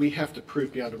that what we have to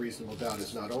prove beyond a reasonable doubt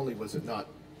is not only was it not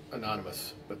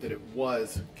anonymous, but that it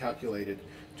was calculated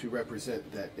to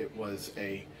represent that it was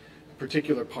a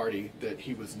particular party that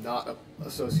he was not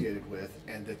associated with,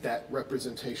 and that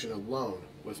representation alone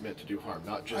was meant to do harm,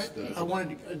 not just the... I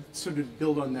wanted to sort of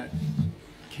build on that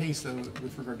case, though,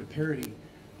 with regard to parity.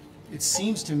 It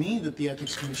seems to me that the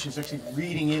Ethics Commission is actually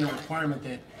reading in a requirement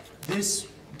that this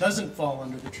doesn't fall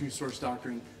under the true source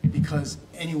doctrine because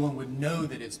anyone would know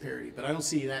that it's parody, but I don't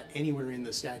see that anywhere in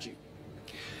the statute.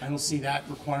 I don't see that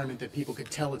requirement that people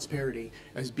could tell it's parody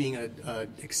as being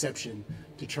an exception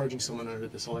to charging someone under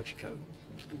the selection code.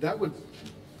 That would,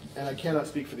 and I cannot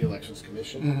speak for the Elections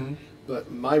Commission, but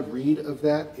my read of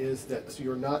that is that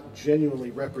you're not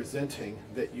genuinely representing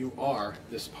that you are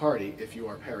this party if you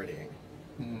are parodying.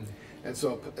 And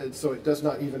so it does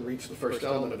not even reach the first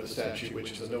element of the statute,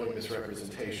 which is a knowing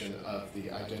misrepresentation of the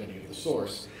identity of the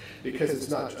source, because it's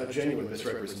not a genuine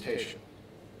misrepresentation.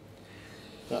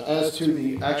 Now, as to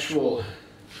the actual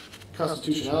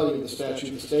constitutionality of the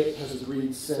statute, the state has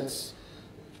agreed since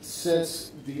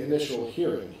the initial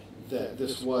hearing that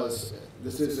this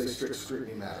is a strict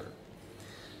scrutiny matter.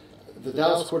 The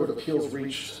Dallas Court of Appeals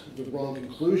reached the wrong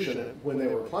conclusion when they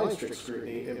were applying strict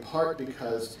scrutiny, in part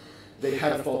because they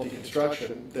had a faulty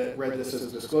construction that read this as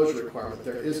a disclosure requirement.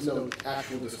 There is no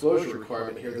actual disclosure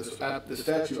requirement here. The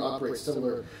statute operates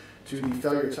similar to the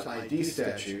failure to ID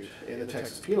statute in the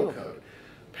Texas Penal Code.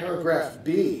 Paragraph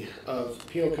B of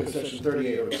Penal Code Section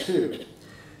 3802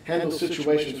 handles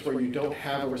situations where you don't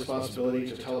have a responsibility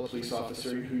to tell a police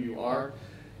officer who you are.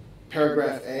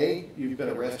 Paragraph A, you've been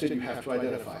arrested, you have to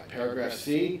identify. Paragraph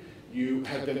C, you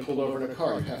have been pulled over in a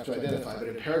car, you have to identify. But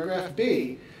in paragraph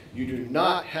B, you do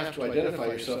not have to identify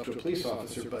yourself to a police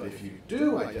officer, but if you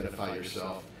do identify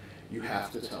yourself, you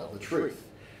have to tell the truth.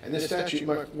 And this statute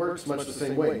works much the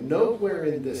same way. Nowhere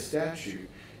in this statute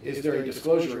is there a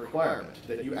disclosure requirement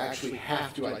that you actually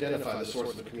have to identify the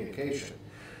source of the communication?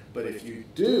 But if you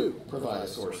do provide a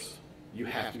source, you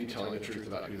have to be telling the truth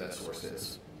about who that source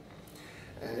is.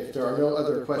 And if there are no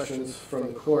other questions from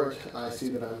the court, I see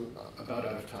that I'm about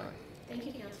out of time. Thank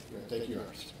you, Counsel. Thank you, Your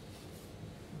Honor.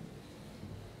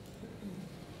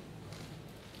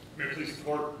 May it please the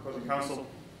court, opposing counsel.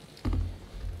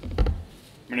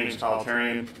 My name is Kyle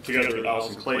Tarian. Together with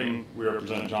Allison Clayton, we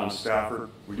represent John Stafford.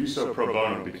 We do so pro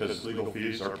bono because legal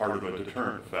fees are part of a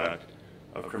deterrent effect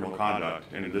of criminal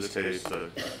conduct. And in this case, the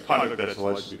conduct that's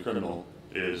alleged to be criminal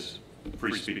is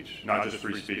free speech. Not just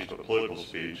free speech, but political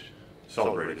speech,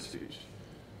 celebrated speech.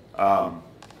 I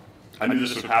knew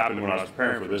this would happen when I was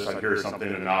preparing for this. I'd hear something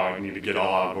and now I need to get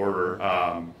all out of order.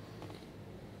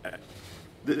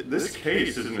 This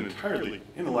case is an entirely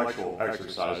intellectual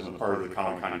exercise on the part of the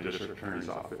Collin County District Attorney's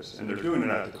Office, and they're doing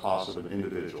it at the cost of an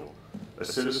individual, a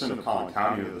citizen of Collin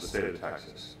County of the state of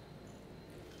Texas.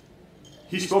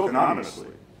 He spoke anonymously.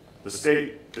 The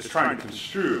state is trying to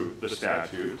construe the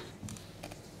statute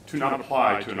to not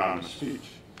apply to anonymous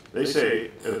speech. They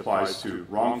say it applies to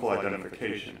wrongful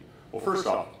identification. Well, first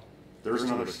off, there's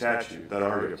another statute that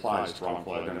already applies to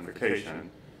wrongful identification,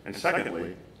 and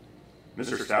secondly,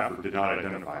 Mr. Stafford did not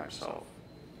identify himself.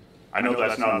 I know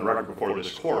that's not on the record before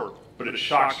this court, but it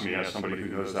shocks me as somebody who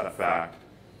knows that fact,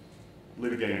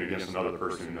 litigating against another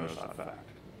person who knows that fact.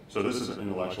 So this is an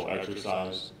intellectual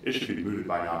exercise. It should be mooted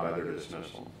by now by their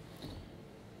dismissal.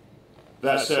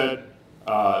 That said,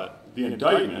 the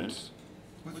indictment...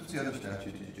 What's the other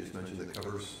statute that you just mentioned that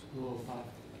covers?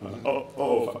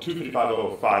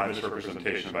 255-005,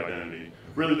 misrepresentation of identity.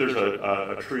 Really, there's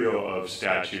a trio of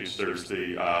statutes. There's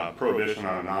the prohibition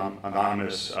on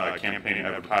anonymous campaign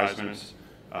advertisements.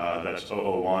 That's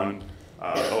 001.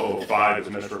 005 is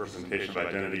misrepresentation of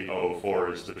identity.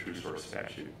 004 is the true source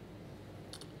statute.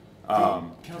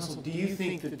 Counsel, do you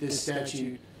think that this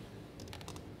statute,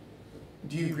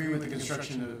 do you agree with the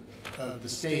construction of the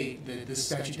state that this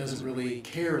statute doesn't really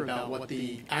care about what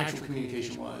the actual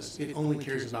communication was? It only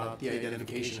cares about the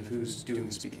identification of who's doing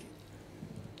the speaking.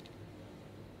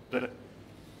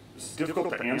 It's difficult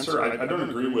to answer. I don't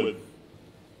agree with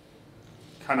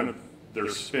kind of their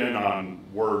spin on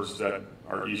words that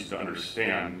are easy to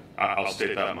understand. I'll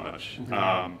state that much.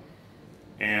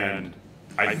 And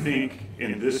I think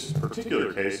in this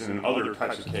particular case and in other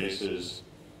types of cases,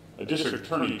 a district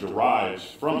attorney derives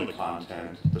from the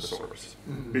content the source.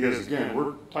 Because again,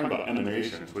 we're talking about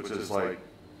emanations, which is like,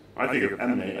 when I think of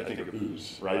emanate, I think of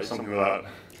ooze, right? Something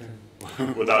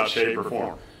without shape or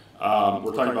form.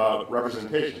 We're talking about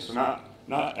representation, so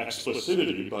not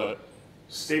explicitity, but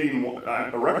stating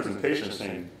a representation is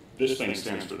saying this thing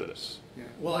stands for this. Yeah.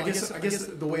 Well, I guess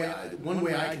the way one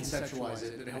way I conceptualize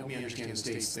it that helped me understand the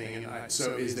state's thing,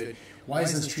 is that why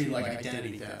isn't this treated like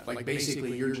identity theft? Like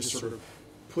basically, you're just sort of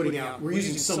putting out, we're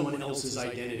using someone else's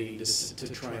identity to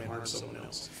try and harm someone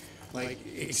else. Like,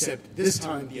 except this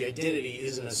time the identity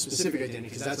isn't a specific identity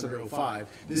because that's under 05.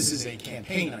 This is a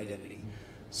campaign identity.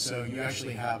 So you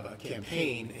actually have a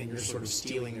campaign and you're sort of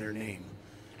stealing their name.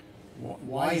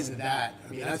 Why is that? I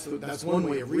mean, that's one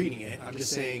way of reading it. I'm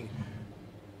just saying,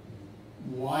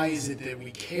 why is it that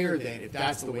we care then, if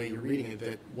that's the way you're reading it,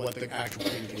 that what the actual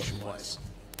communication was?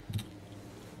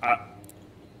 I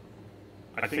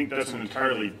think that's an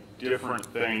entirely different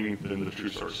thing than the true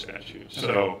source statute.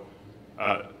 So,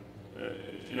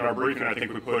 in our briefing, I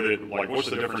think we put it like, what's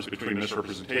the difference between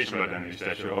misrepresentation of identity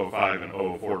statute 05 and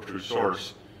 04 true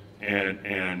source?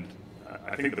 And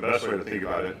I think the best way to think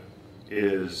about it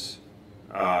is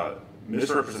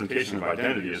misrepresentation of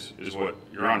identity is what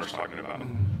Your Honor's talking about.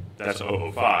 That's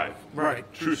 005.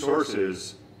 Right. True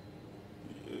source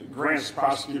grants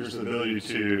prosecutors the ability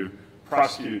to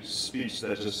prosecute speech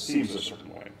that just seems a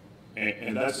certain way.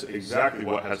 And that's exactly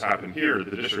what has happened here.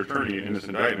 The district attorney in this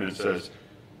indictment says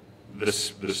the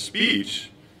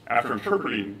speech, after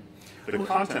interpreting the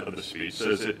content of the speech,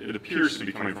 says it appears to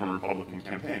be coming from a Republican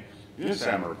campaign. You didn't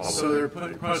say I'm a Republican. So they're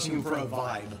prosecuting for a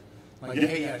vibe. Like,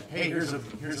 hey, here's a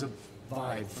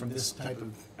vibe from this type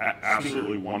of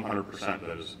absolutely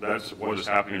 100%. That's what is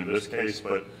happening in this case.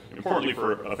 But importantly,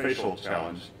 for a facial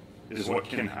challenge, is what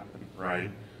can happen,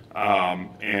 right?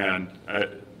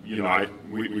 We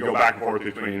go back and forth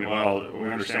between, well, we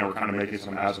understand we're kind of making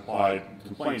some as-applied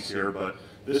complaints here, but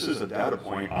this is a data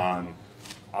point on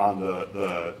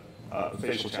the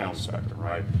facial challenge spectrum,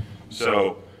 right?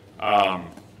 So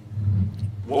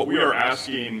what we are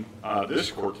asking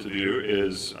this court to do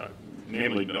is,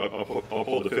 namely,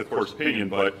 uphold the Fifth Court's opinion,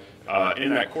 but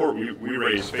in that court, we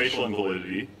raise facial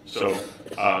invalidity. So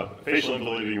facial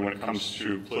invalidity when it comes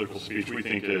to political speech, we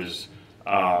think is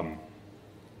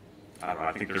I don't know,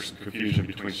 I think there's some confusion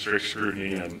between strict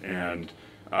scrutiny and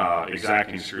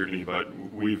exacting scrutiny, but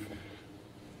we've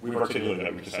articulated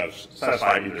that we can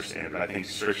satisfy either standard. I think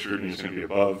strict scrutiny is going to be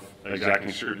above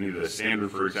exacting scrutiny. The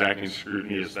standard for exacting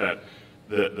scrutiny is that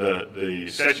the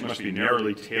statute must be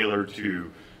narrowly tailored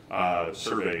to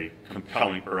serve a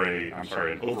compelling, or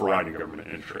an overriding government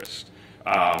interest.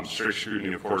 Strict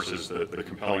scrutiny, of course, is the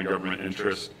compelling government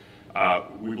interest.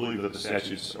 We believe that the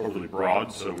statute's overly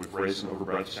broad, so we've raised an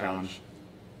overbreadth challenge.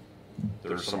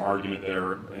 There's some argument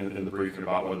there in the briefing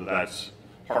about whether that's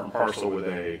part and parcel with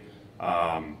a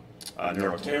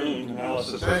narrow tailoring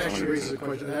analysis. That actually raises a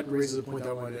question. That raises a point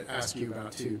I wanted to ask you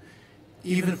about too.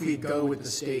 Even if we go with the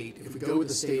state,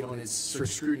 on its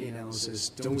strict scrutiny analysis,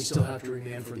 don't we still have to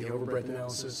remand for the overbreadth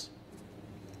analysis?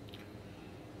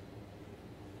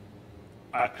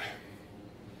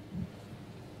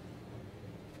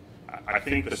 I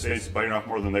think the state's biting off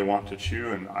more than they want to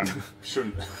chew, and I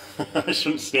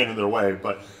shouldn't stand in their way.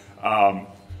 But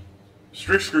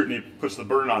strict scrutiny puts the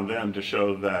burden on them to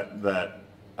show that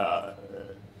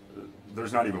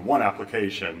there's not even one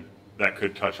application that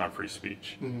could touch on free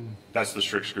speech. Mm-hmm. That's the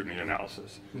strict scrutiny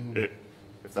analysis. Mm-hmm.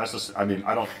 If that's, I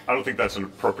don't think that's an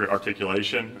appropriate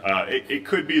articulation. It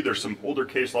could be. There's some older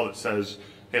case law that says,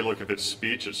 hey, look, if it's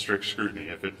speech, it's strict scrutiny.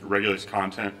 If it regulates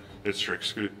content, it's strict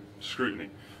scrutiny.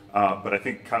 But I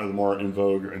think kind of the more in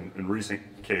vogue in recent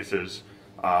cases,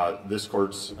 this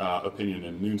court's opinion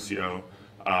in Nuncio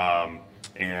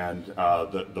and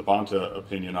the Bonta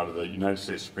opinion out of the United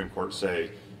States Supreme Court say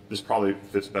this probably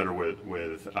fits better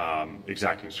with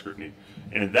exacting scrutiny.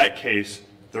 And in that case,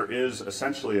 there is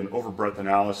essentially an overbreadth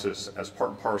analysis as part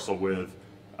and parcel with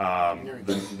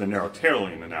the narrow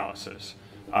tailoring analysis.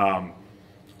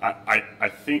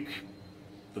 I think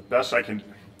the best I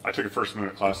took a First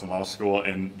Amendment class in law school,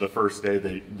 and the first day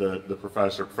the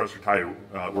Professor Tai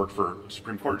worked for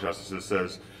Supreme Court justices,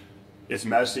 says it's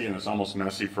messy and it's almost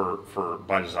messy for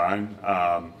by design.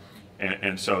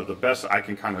 And so the best I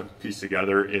can kind of piece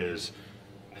together is,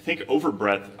 I think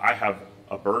overbreadth, I have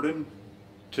a burden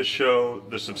to show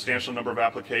the substantial number of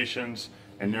applications,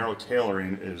 and narrow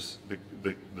tailoring is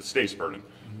the state's burden.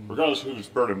 Mm-hmm. Regardless of whose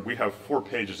burden, we have 4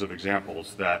 pages of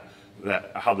examples that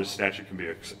how this statute can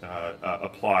be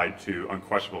applied to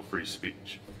unquestionable free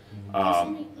speech. Let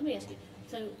me ask you.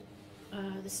 So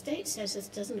the state says this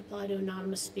doesn't apply to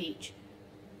anonymous speech.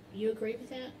 You agree with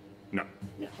that? No.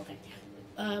 No. Okay.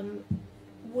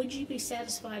 Would you be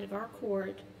satisfied if our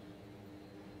court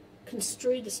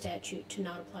construed the statute to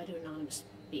not apply to anonymous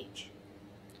speech?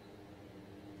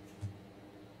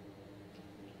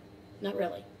 Not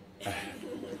really.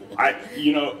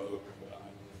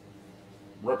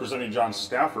 Representing John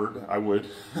Stafford, I would,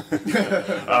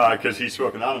 because he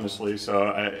spoke anonymously.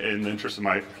 So, in the interest of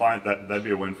my client, that'd be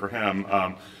a win for him.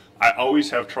 I always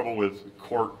have trouble with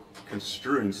court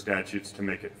construing statutes to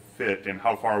make it fit, and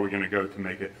how far are we going to go to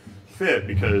make it fit?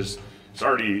 Because it's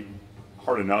already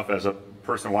hard enough as a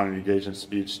person wanting to engage in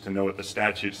speech to know what the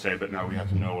statutes say, but now we have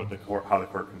to know what how the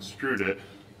court construed it.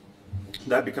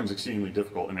 That becomes exceedingly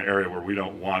difficult in an area where we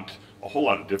don't want a whole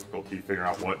lot of difficulty figuring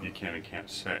out what you can and can't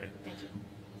say.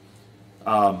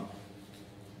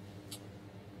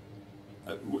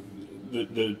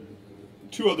 The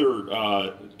 2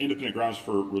 other independent grounds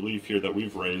for relief here that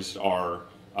we've raised are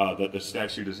that the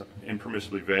statute is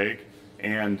impermissibly vague,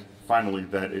 and finally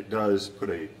that it does put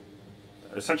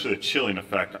essentially a chilling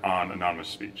effect on anonymous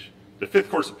speech. The Fifth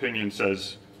Court's opinion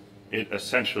says it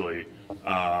essentially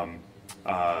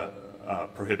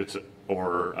prohibits it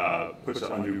or puts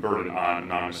an undue burden on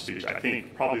anonymous speech. I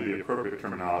think probably the appropriate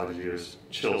terminology is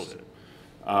chills it.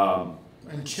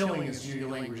 And chilling is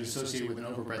usually language associated with an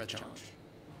overbreadth challenge.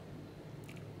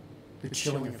 The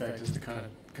chilling effect is the kind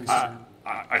of concern.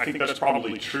 I think that's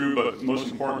probably true, but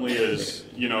most importantly is,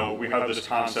 we have this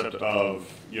concept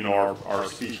of, our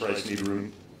speech rights need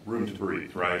room to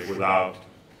breathe, right?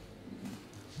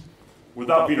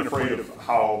 Without being afraid of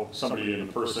how somebody in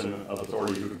a person of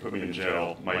authority who could put me in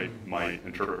jail might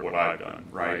interpret what I've done,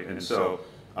 right? And so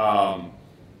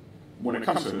when it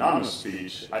comes to anonymous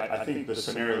speech, I think the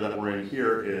scenario that we're in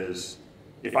here is,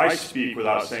 if I speak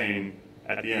without saying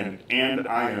at the end, and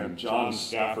I am John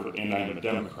Stafford and I am a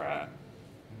Democrat,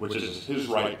 which is his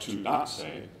right to not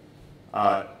say,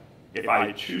 if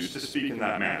I choose to speak in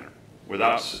that manner,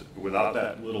 without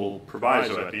that little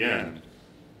proviso at the end,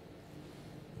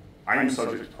 I am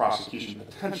subject to prosecution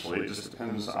potentially. It just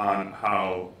depends on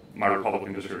how my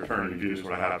Republican district attorney views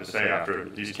what I have to say after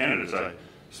these candidates I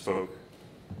spoke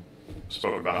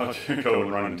about, go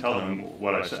and run and tell them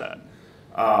what I said.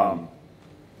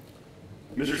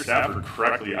 Mr. Stafford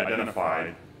correctly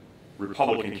identified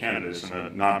Republican candidates in a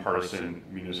nonpartisan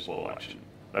municipal election.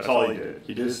 That's all he did.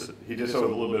 He did so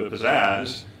with a little bit of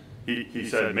pizzazz. He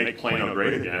said, "Make Plano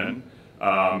great again,"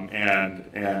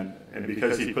 and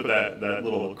because he put that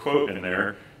little quote in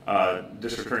there,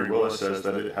 District Attorney Willis says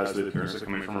that it has the appearance of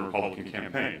coming from a Republican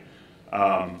campaign.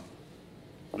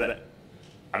 That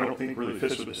I don't think really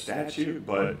fits with the statute,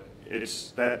 but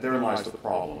it's that therein lies the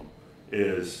problem.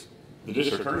 Is the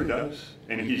district attorney does,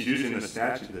 and he's using the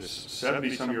statute, this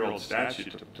 70-some-year-old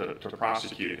statute, to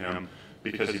prosecute him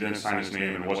because he didn't sign his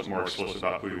name and wasn't more explicit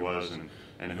about who he was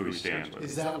and who he stands with.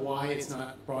 Is that why it's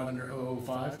not brought under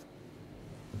 005?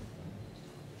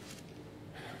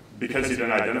 Because he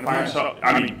didn't identify himself?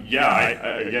 I mean,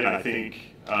 yeah, I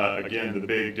think, again, the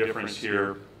big difference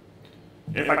here,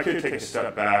 if I could take a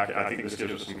step back, I think this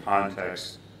gives us some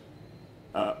context.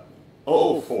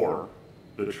 004,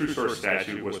 the True Source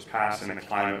statute, was passed in a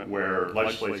climate where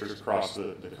legislatures across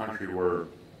the country were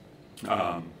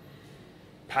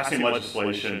passing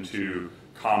legislation to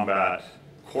combat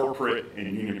corporate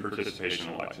and union participation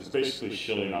in elections, basically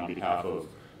shilling on behalf of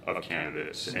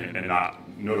candidates and not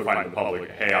notifying the public,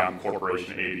 hey, I'm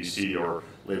Corporation ABC or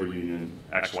Labor Union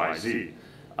XYZ.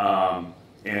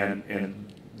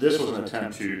 And this was an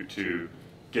attempt to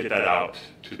get that out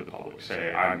to the public,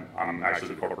 say, I'm actually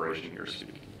the corporation here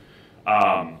speaking.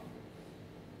 I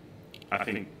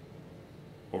think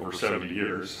over 70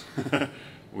 years,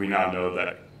 we now know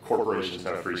that corporations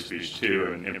have free speech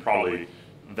too, and probably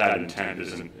that intent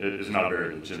is not a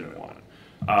very legitimate one.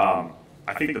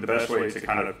 I think the best way to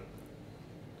kind of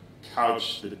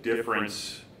couch the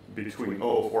difference between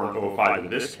 004 and 005 in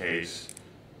this case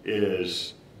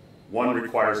is one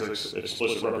requires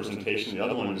explicit representation, the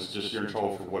other one is just you're in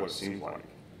trouble for what it seems like.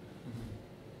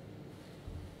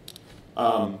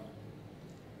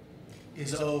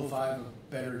 Is 005 a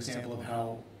better example of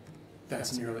how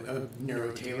that's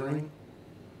narrow tailoring?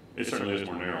 It certainly is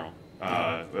more narrow,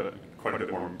 but quite a bit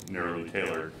more narrowly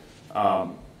tailored.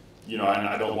 You know, and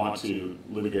I don't want to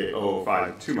litigate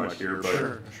 005 too much here, but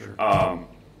sure.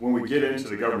 When we get into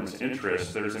the government's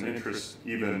interest, there's an interest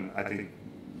even, I think,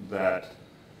 that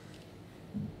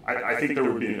I think there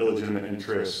would be an illegitimate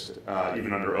interest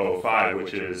even under 005,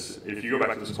 which is if you go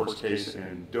back to this court's case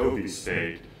in Doe v.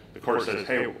 State, the court says,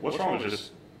 hey, what's wrong with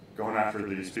just going after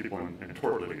these people in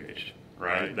tort litigation,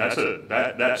 right?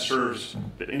 That serves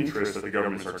the interest that the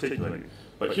government's articulating.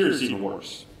 But here's even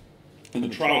worse. In the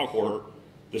trial court,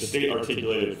 the state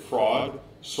articulated fraud,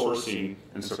 sourcing,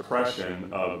 and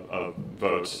suppression of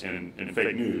votes in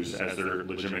fake news as their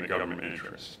legitimate government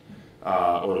interests.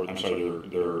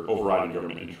 Their overriding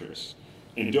government interests.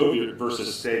 In Doe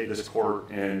versus State, this court,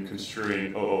 in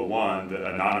construing 001,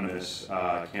 the anonymous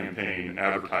campaign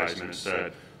advertisement,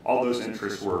 said all those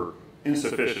interests were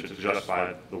insufficient to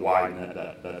justify the wide net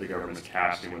that the government is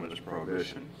casting with its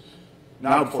prohibition.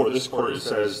 Now, before this court, it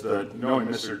says that knowing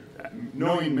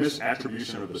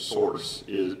misattribution of the source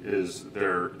is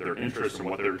their interest in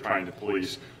what they're trying to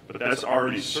police, but that's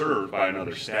already served by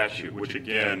another statute, which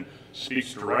again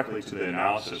speaks directly to the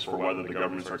analysis for whether the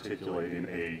government's articulating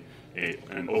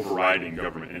an overriding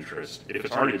government interest. If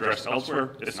it's already addressed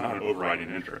elsewhere, it's not an overriding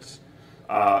interest.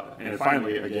 And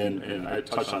finally, again, and I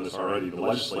touched on this already, the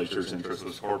legislature's interest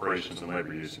was corporations and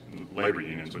labor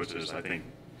unions, which is, I think,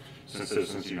 since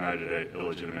Citizens United, a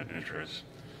illegitimate interest.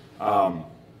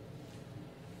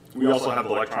 We also have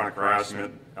electronic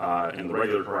harassment and the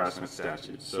regular harassment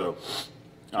statutes. So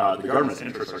the government's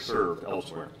interests are served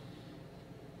elsewhere.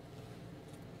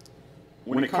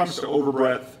 When it comes to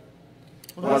overbreadth,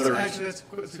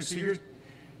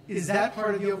 is that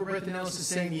part of the overbreadth analysis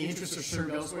saying the interests are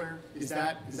served elsewhere? Is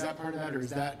that part of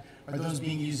that, or are those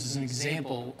being used as an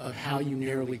example of how you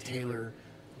narrowly tailor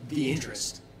the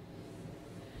interest?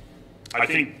 I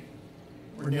think,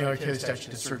 or narrowly tailor the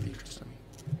statute to serve the interest.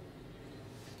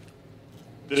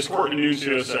 This court in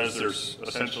Nuncio says there's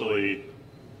essentially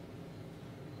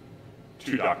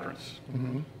two doctrines.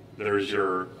 Mm-hmm. There's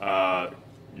your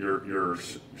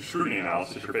scrutiny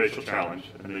analysis, your facial challenge,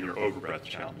 and then your overbreadth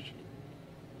challenge.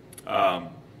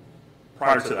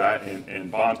 Prior to that,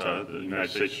 in Bonta, the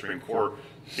United States Supreme Court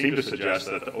seemed to suggest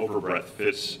that the overbreadth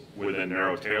fits within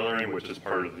narrow tailoring, which is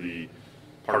part of the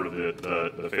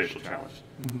facial challenge.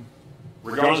 Mm-hmm.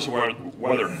 Regardless of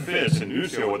whether it fits in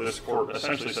Nuncio, what this court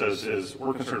essentially says is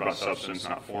we're concerned about substance,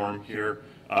 not form here.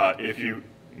 If you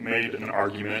made an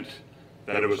argument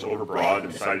that it was overbroad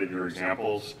and cited your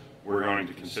examples, we're going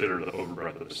to consider the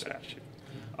overbreadth of the statute.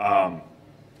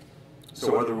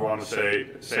 So whether we want to say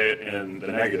it in the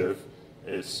negative,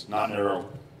 it's not narrow,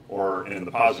 or in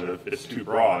the positive, it's too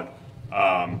broad,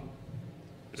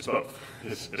 it's both.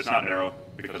 It's not narrow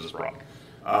because it's broad.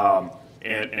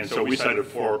 And so we cited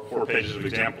four pages of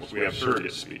examples. We have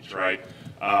surrogate speech, right?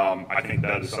 I think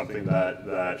that is something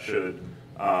that should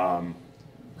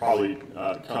probably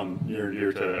come near and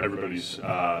dear to everybody's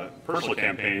personal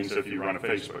campaigns if you run a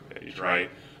Facebook page, right?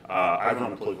 I've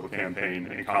run a political campaign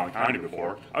in Collin County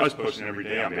before. I was posting every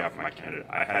day on behalf of my candidate.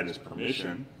 I had his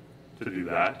permission to do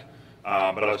that,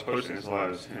 but I was posting as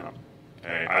long as him.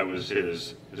 Okay? I was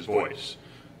his voice.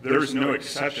 There's no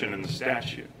exception in the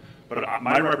statute. But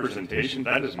my representation,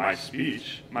 that is my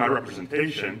speech. My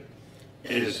representation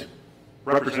is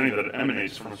representing that it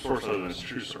emanates from a source other than its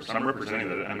true source. I'm representing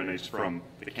that it emanates from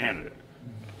the candidate.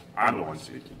 I'm the one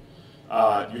speaking.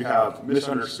 You have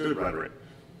misunderstood rhetoric.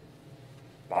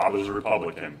 Bob is a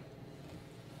Republican.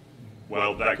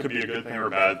 Well, that could be a good thing or a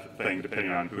bad thing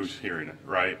depending on who's hearing it,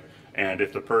 right? And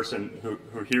if the person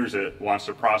who hears it wants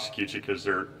to prosecute you because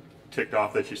they're ticked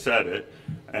off that you said it,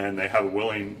 and they have a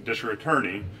willing district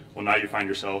attorney, well, now you find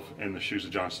yourself in the shoes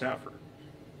of John Stafford.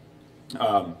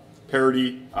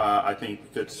 Parody, I think,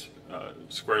 fits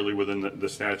squarely within the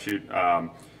statute.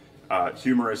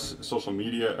 Humorous social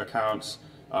media accounts.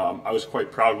 I was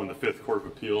quite proud when the Fifth Court of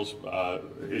Appeals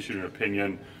issued an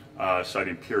opinion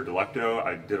citing Pierre Delecto.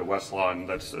 I did a Westlaw, and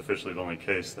that's officially the only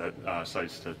case that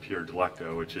cites to Pierre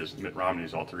Delecto, which is Mitt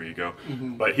Romney's alter ego.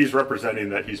 But he's representing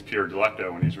that he's Pierre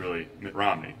Delecto when he's really Mitt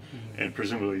Romney. And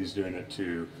presumably he's doing it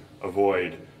to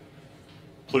avoid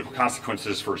political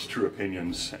consequences for his true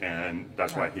opinions, and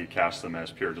that's why he cast them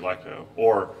as Pierre Delecto.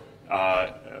 Or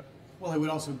well, it would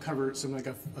also cover something like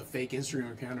a fake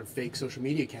Instagram account or fake social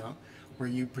media account where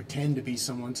you pretend to be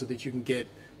someone so that you can get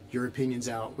your opinions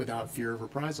out without fear of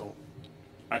reprisal.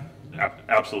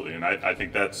 Absolutely, and I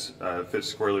think that's fits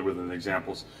squarely within the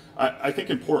examples. I think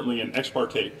importantly, in Ex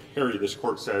parte Parody, this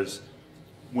court says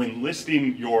when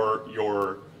listing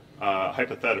your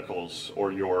hypotheticals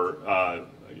or your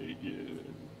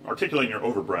articulating your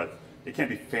overbreadth, it can't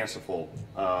be fanciful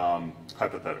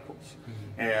hypotheticals.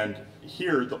 And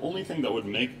here, the only thing that would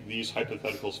make these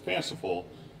hypotheticals fanciful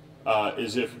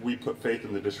is if we put faith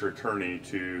in the district attorney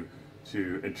to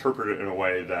interpret it in a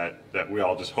way that we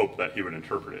all just hope that he would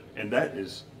interpret it. And that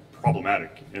is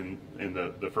problematic in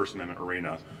the First Amendment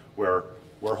arena, where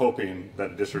we're hoping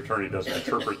that a district attorney doesn't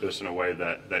interpret this in a way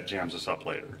that jams us up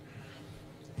later.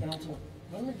 Counsel,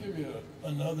 let me give you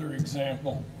another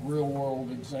example, real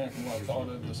world example I thought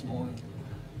of this morning.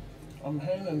 I've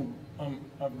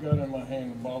got in my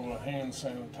hand a bottle of hand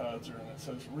sanitizer, and it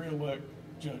says re-elect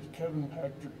Judge Kevin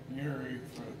Patrick Urey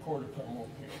for the Court of Criminal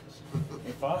Appeals.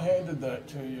 If I handed that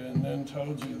to you and then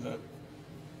told you that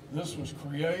this was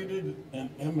created and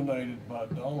emanated by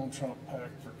Donald Trump PAC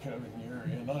for Kevin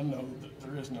Urey, and I know that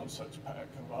there is no such PAC,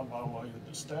 have I violated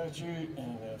the statute?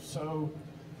 And if so,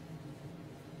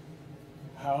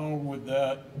 how would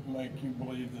that make you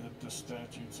believe that the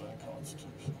statute's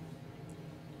unconstitutional?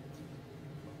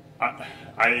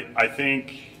 I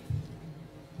think,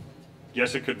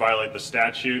 yes, it could violate the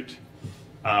statute.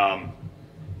 I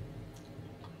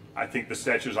think the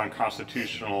statute is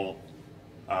unconstitutional,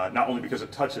 not only because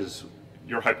it touches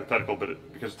your hypothetical,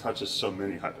 but because it touches so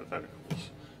many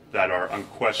hypotheticals that are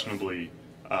unquestionably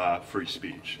free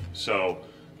speech. So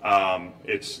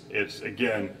it's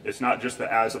not just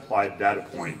the as-applied data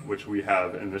point, which we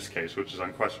have in this case, which is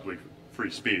unquestionably free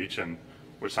speech, and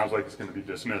which sounds like it's going to be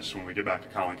dismissed when we get back to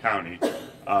Collin County.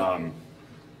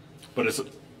 But it's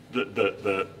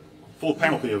the full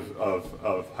penalty of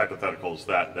hypotheticals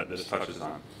that this touches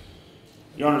on.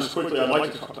 Your Honor, just quickly, I'd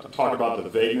like to talk about the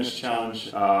vagueness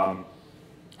challenge. I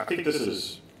think this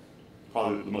is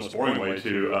probably the most boring way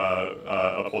to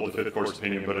uphold the Fifth Court's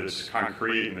opinion, but it's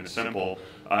concrete and it's simple.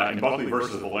 In Buckley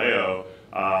versus Vallejo,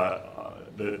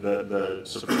 the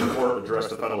Supreme Court addressed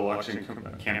the Federal Election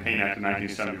Campaign Act of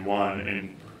 1971,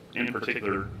 and in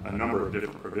particular, a number of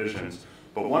different provisions.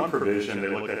 But one provision, they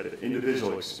looked at the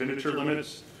individual expenditure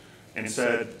limits and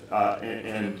said,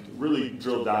 and really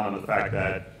drilled down on the fact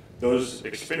that those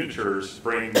expenditures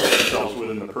bring themselves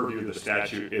within the purview of the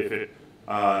statute if it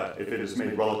is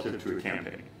made relative to a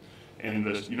campaign. And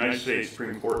the United States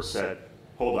Supreme Court said,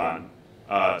 hold on,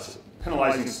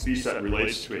 penalizing speech that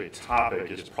relates to a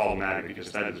topic is problematic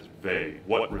because that is vague.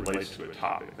 What relates to a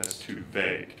topic? That's too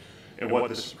vague. And what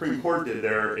the Supreme Court did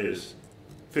there is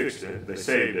fixed it. They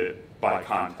saved it by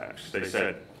context. They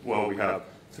said, well, we have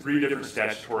 3 different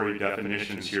statutory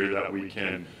definitions here that we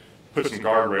can put some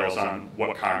guardrails on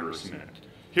what Congress meant.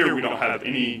 Here we don't have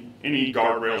any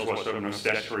guardrails whatsoever, no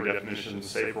statutory definitions,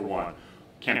 save for one,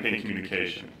 campaign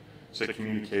communication. It's a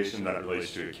communication that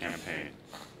relates to a campaign.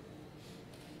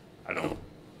 I don't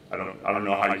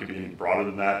know how you could be any broader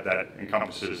than that. That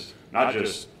encompasses not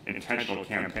just intentional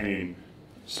campaign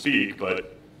speak,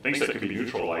 but things that can be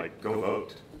neutral, like go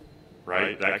vote,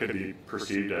 right? That could be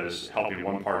perceived as helping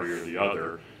one party or the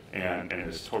other, and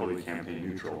is totally campaign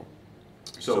neutral.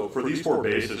 So for these 4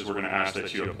 bases, we're going to ask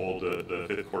that you uphold the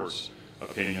Fifth Court's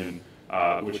opinion,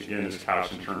 which again is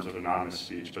couched in terms of anonymous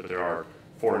speech, but there are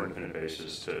 4 independent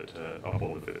bases to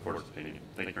uphold the Fifth Court's opinion.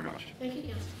 Thank you very much. Thank you,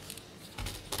 Counsel.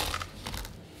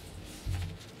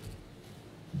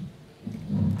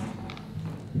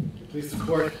 Please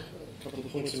support a couple of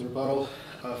points in rebuttal.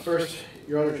 First,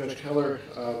 Your Honor, Judge Keller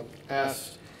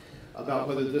asked about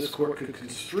whether this court could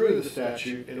construe the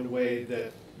statute in a way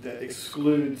that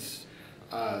excludes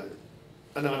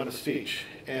anonymous speech.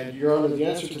 And Your Honor, the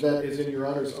answer to that is in Your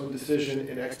Honor's own decision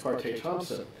in Ex parte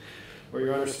Thompson, where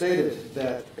Your Honor stated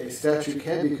that a statute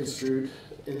can be construed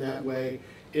in that way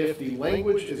if the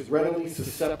language is readily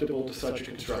susceptible to such a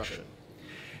construction.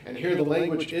 And here the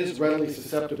language is readily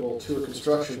susceptible to a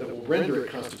construction that will render it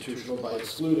constitutional by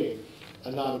excluding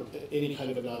any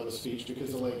kind of anonymous speech, because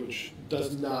the language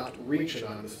does not reach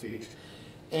anonymous speech.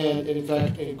 And in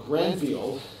fact, in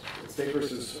Granville, State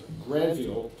versus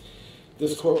Granville,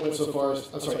 this court went so far as,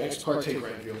 Ex parte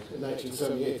Granville in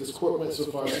 1978, this court went so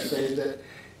far as to say that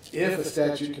if a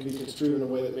statute can be construed in a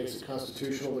way that makes it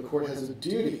constitutional, the court has a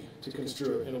duty to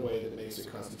construe it in a way that makes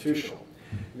it constitutional.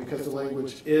 Because the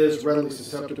language is readily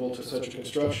susceptible to such a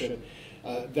construction,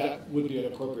 that would be an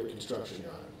appropriate construction,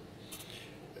 Your Honor.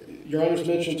 Your Honor's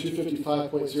mentioned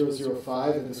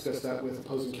 255.005 and discussed that with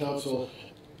opposing counsel.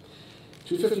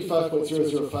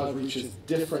 255.005 reaches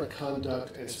different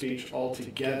conduct and speech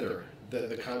altogether than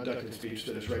the conduct and speech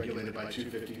that is regulated by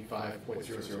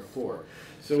 255.004.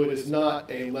 So it is not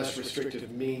a less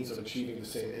restrictive means of achieving the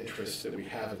same interests that we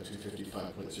have in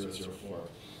 255.004.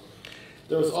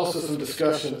 There was also some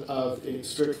discussion of a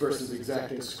strict versus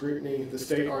exacting scrutiny. The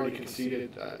state already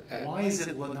conceded. Why is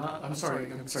it not? I'm sorry,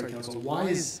 counsel. Why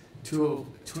is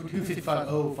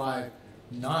 255.005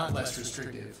 not less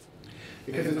restrictive?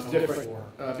 Because it's different.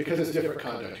 Because it's different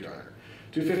conduct, Your Honor.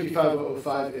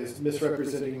 255.005 is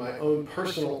misrepresenting my own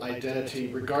personal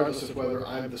identity, regardless of whether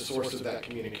I'm the source of that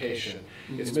communication.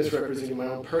 It's misrepresenting my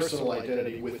own personal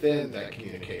identity within that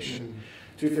communication.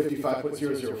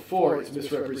 255.004 is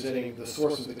misrepresenting the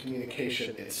source of the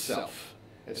communication itself.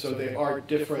 And so they are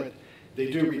different. They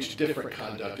do reach different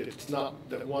conduct. It's not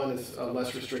that one is a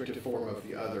less restrictive form of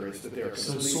the other. It's that they are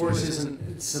completely. So source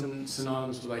isn't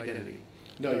synonymous with identity?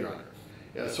 No, Your Honor.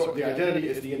 So the identity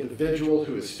is the individual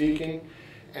who is speaking.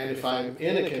 And if I'm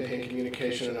in a campaign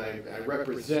communication and I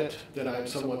represent that I'm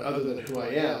someone other than who I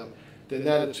am, then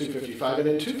that is 255. And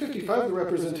in 255, the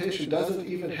representation doesn't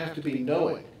even have to be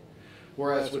knowing.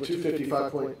 Whereas with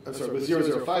 005,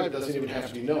 it doesn't even have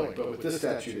to be knowing, but with this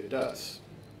statute, it does.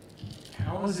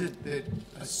 How is it that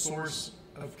a source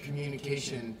of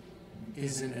communication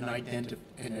isn't an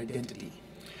identity?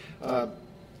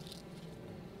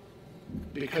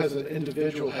 Because an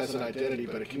individual has an identity,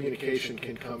 but a communication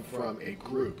can come from a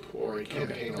group or a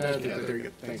campaign altogether. There you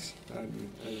go. Thanks.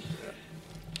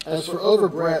 As for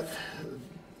overbreadth,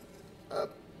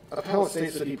 appellant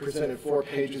states that he presented 4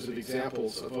 pages of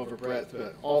examples of overbreadth,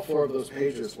 but all 4 of those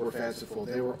pages were fanciful.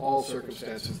 They were all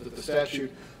circumstances that the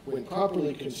statute, when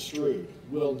properly construed,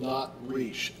 will not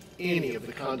reach any of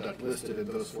the conduct listed in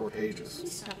those 4 pages. Let me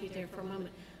stop you there for a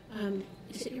moment.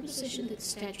 Is it your position that the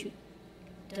statute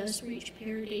does reach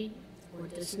parity or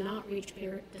does not reach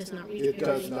parity? It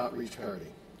does not reach parity.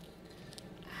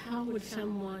 How would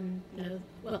someone know?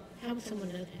 Well, how would someone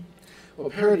know that? Well,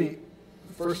 parity,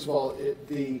 first of all,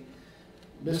 the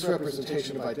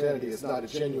misrepresentation of identity is not a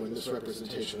genuine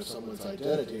misrepresentation of someone's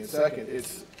identity. And second,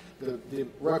 it's the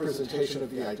representation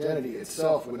of the identity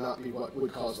itself would not be what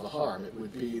would cause the harm. It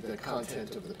would be the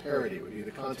content of the parody. It would be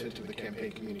the content of the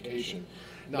campaign communication,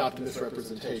 not the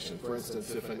misrepresentation. For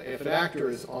instance, if an actor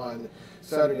is on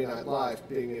Saturday Night Live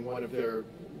being in one of their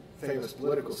famous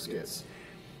political skits,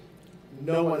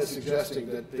 no one is suggesting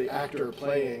that the actor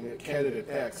playing candidate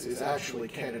X is actually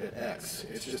candidate X.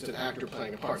 It's just an actor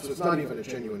playing a part. So it's not even a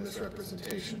genuine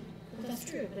misrepresentation. Well, that's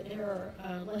true, but there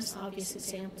are less obvious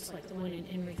examples like the one in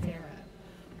Henry Farah,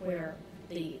 where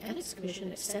the Ethics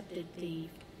Commission accepted the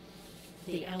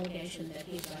allegation that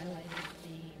he violated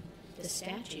the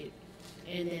statute,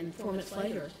 and then 4 months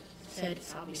later said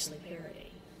it's obviously parody.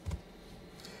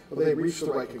 Well, they reached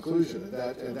the right conclusion,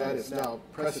 and that is now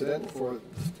precedent for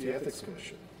the Ethics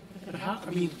Commission. But how? I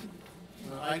mean,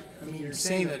 you're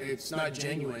saying that it's not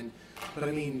genuine, but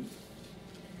I mean,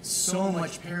 so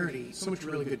much parody, so much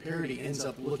really good parody ends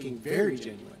up looking very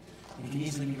genuine. You can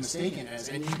easily be mistaken as,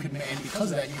 and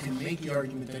because of that, you can make the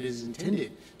argument that it is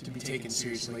intended to be taken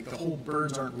seriously. Like the whole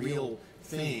birds aren't real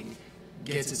thing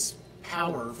gets its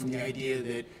power from the idea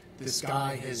that this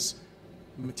guy has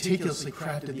meticulously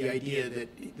crafted the idea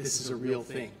that this is a real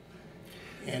thing,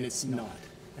 and it's not.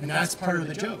 And that's part of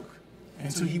the joke.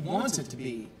 And so he wants it to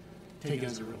be taken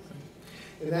as a real thing.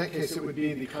 In that case, it would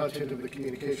be the content of the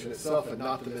communication itself and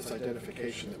not the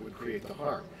misidentification that would create the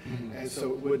harm. And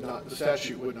so it would not, the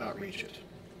statute would not reach it.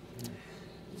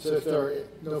 So if there are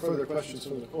no further questions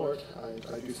from the court,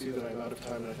 I do see that I'm out of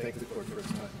time, and I thank the court for its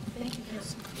time. Thank you,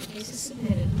 counsel. The case is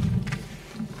submitted.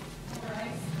 All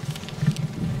right.